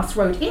bypass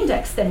road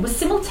indexed then was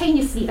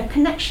simultaneously a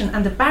connection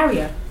and a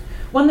barrier,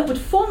 one that would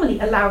formally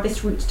allow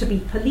this route to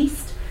be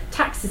policed,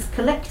 taxes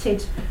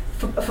collected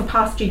for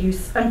pasture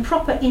use, and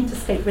proper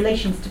interstate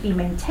relations to be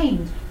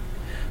maintained,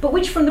 but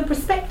which from the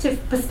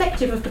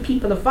perspective of the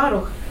people of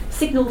Varokh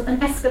signalled an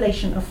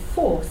escalation of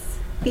force,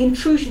 the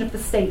intrusion of the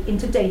state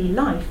into daily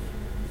life.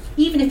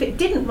 Even if it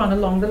didn't run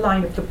along the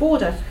line of the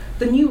border,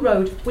 the new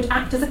road would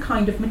act as a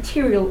kind of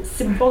material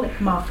symbolic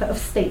marker of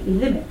stately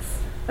limits,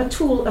 a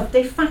tool of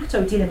de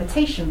facto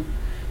delimitation,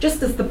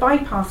 just as the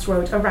bypass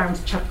road around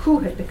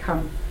Chapku had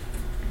become.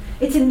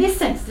 It's in this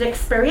sense that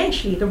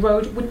experientially the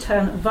road would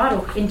turn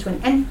Varuch into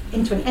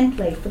an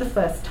enclave for the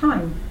first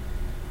time.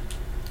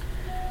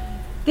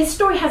 This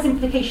story has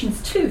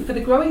implications too for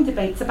the growing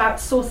debates about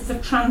sources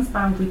of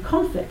transboundary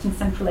conflict in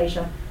Central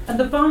Asia and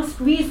the vast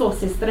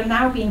resources that are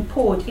now being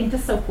poured into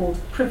so-called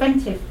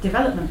preventive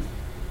development.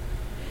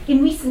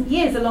 In recent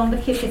years, along the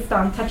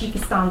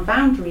Kyrgyzstan-Tajikistan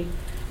boundary,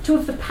 two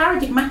of the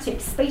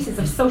paradigmatic spaces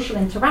of social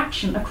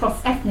interaction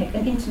across ethnic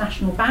and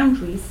international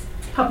boundaries,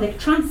 public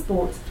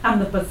transport and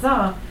the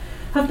bazaar,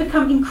 have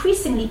become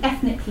increasingly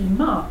ethnically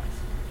marked,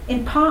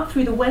 in part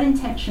through the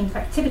well-intentioned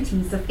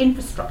activities of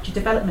infrastructure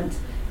development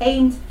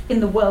aimed, in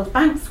the World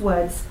Bank's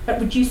words, at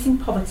reducing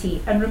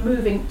poverty and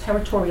removing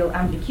territorial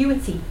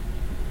ambiguity.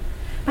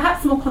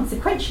 Perhaps more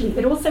consequentially,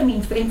 it also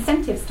means that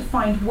incentives to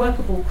find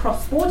workable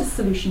cross-border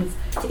solutions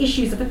to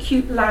issues of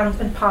acute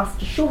land and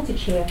pasture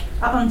shortage here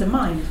are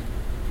undermined.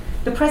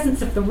 The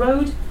presence of the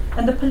road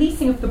and the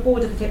policing of the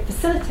border that it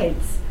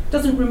facilitates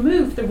doesn't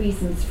remove the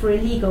reasons for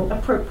illegal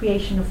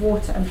appropriation of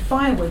water and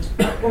firewood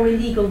or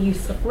illegal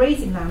use of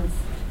grazing lands,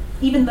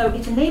 even though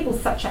it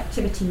enables such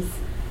activities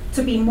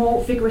to be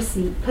more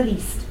vigorously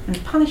policed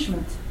and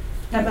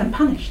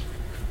punished.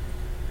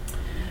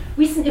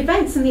 Recent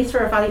events in the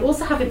Isra Valley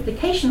also have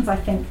implications, I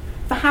think,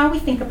 for how we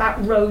think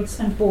about roads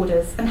and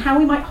borders and how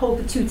we might hold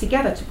the two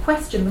together to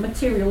question the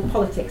material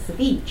politics of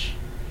each.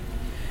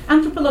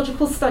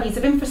 Anthropological studies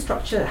of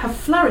infrastructure have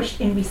flourished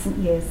in recent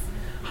years,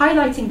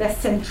 highlighting their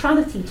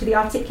centrality to the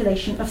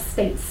articulation of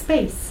state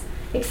space,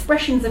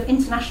 expressions of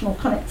international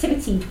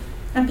connectivity,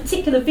 and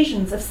particular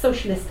visions of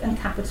socialist and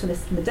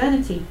capitalist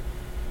modernity.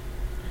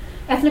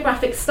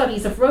 Ethnographic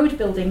studies of road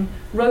building,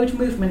 road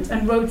movement,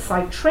 and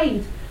roadside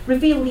trade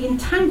reveal the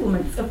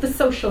entanglements of the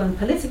social and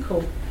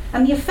political,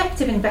 and the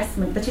effective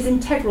investment that is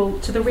integral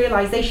to the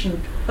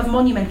realization of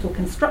monumental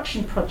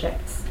construction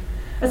projects,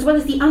 as well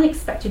as the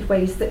unexpected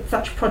ways that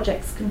such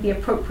projects can be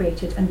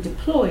appropriated and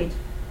deployed.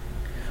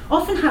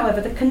 Often,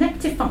 however, the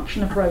connective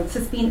function of roads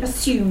has been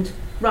assumed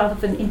rather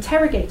than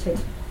interrogated.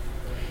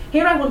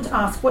 Here I want to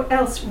ask what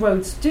else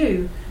roads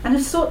do, and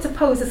have sought to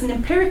pose as an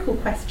empirical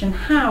question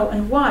how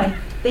and why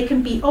they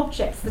can be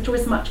objects that are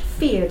as much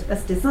feared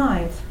as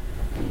desired.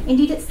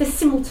 Indeed, it's this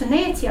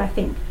simultaneity, I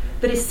think,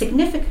 that is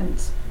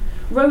significant.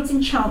 Roads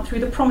enchant through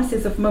the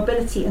promises of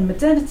mobility and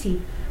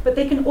modernity, but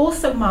they can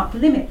also mark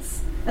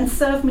limits and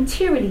serve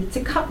materially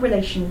to cut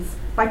relations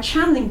by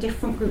channeling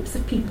different groups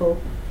of people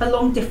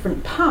along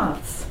different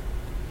paths.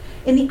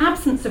 In the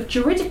absence of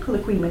juridical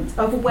agreement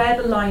over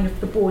where the line of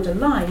the border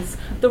lies,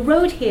 the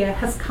road here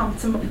has come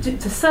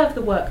to serve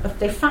the work of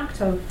de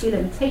facto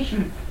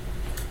delimitation.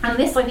 And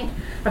this, I think,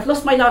 I've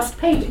lost my last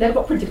page, it never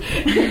got printed,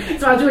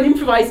 so I'll do an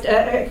improvised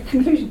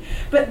conclusion.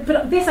 But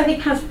this, I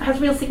think,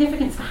 has real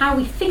significance for how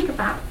we think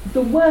about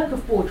the work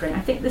of bordering. I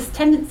think this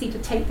tendency to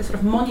take the sort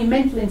of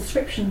monumental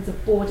inscriptions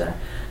of border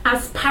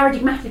as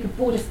paradigmatic of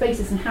border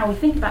spaces and how we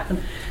think about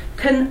them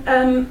can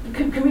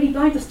really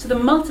blind us to the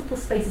multiple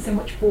spaces in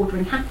which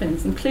bordering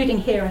happens, including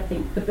here, I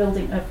think, the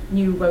building of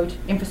new road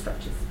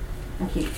infrastructures. Thank you.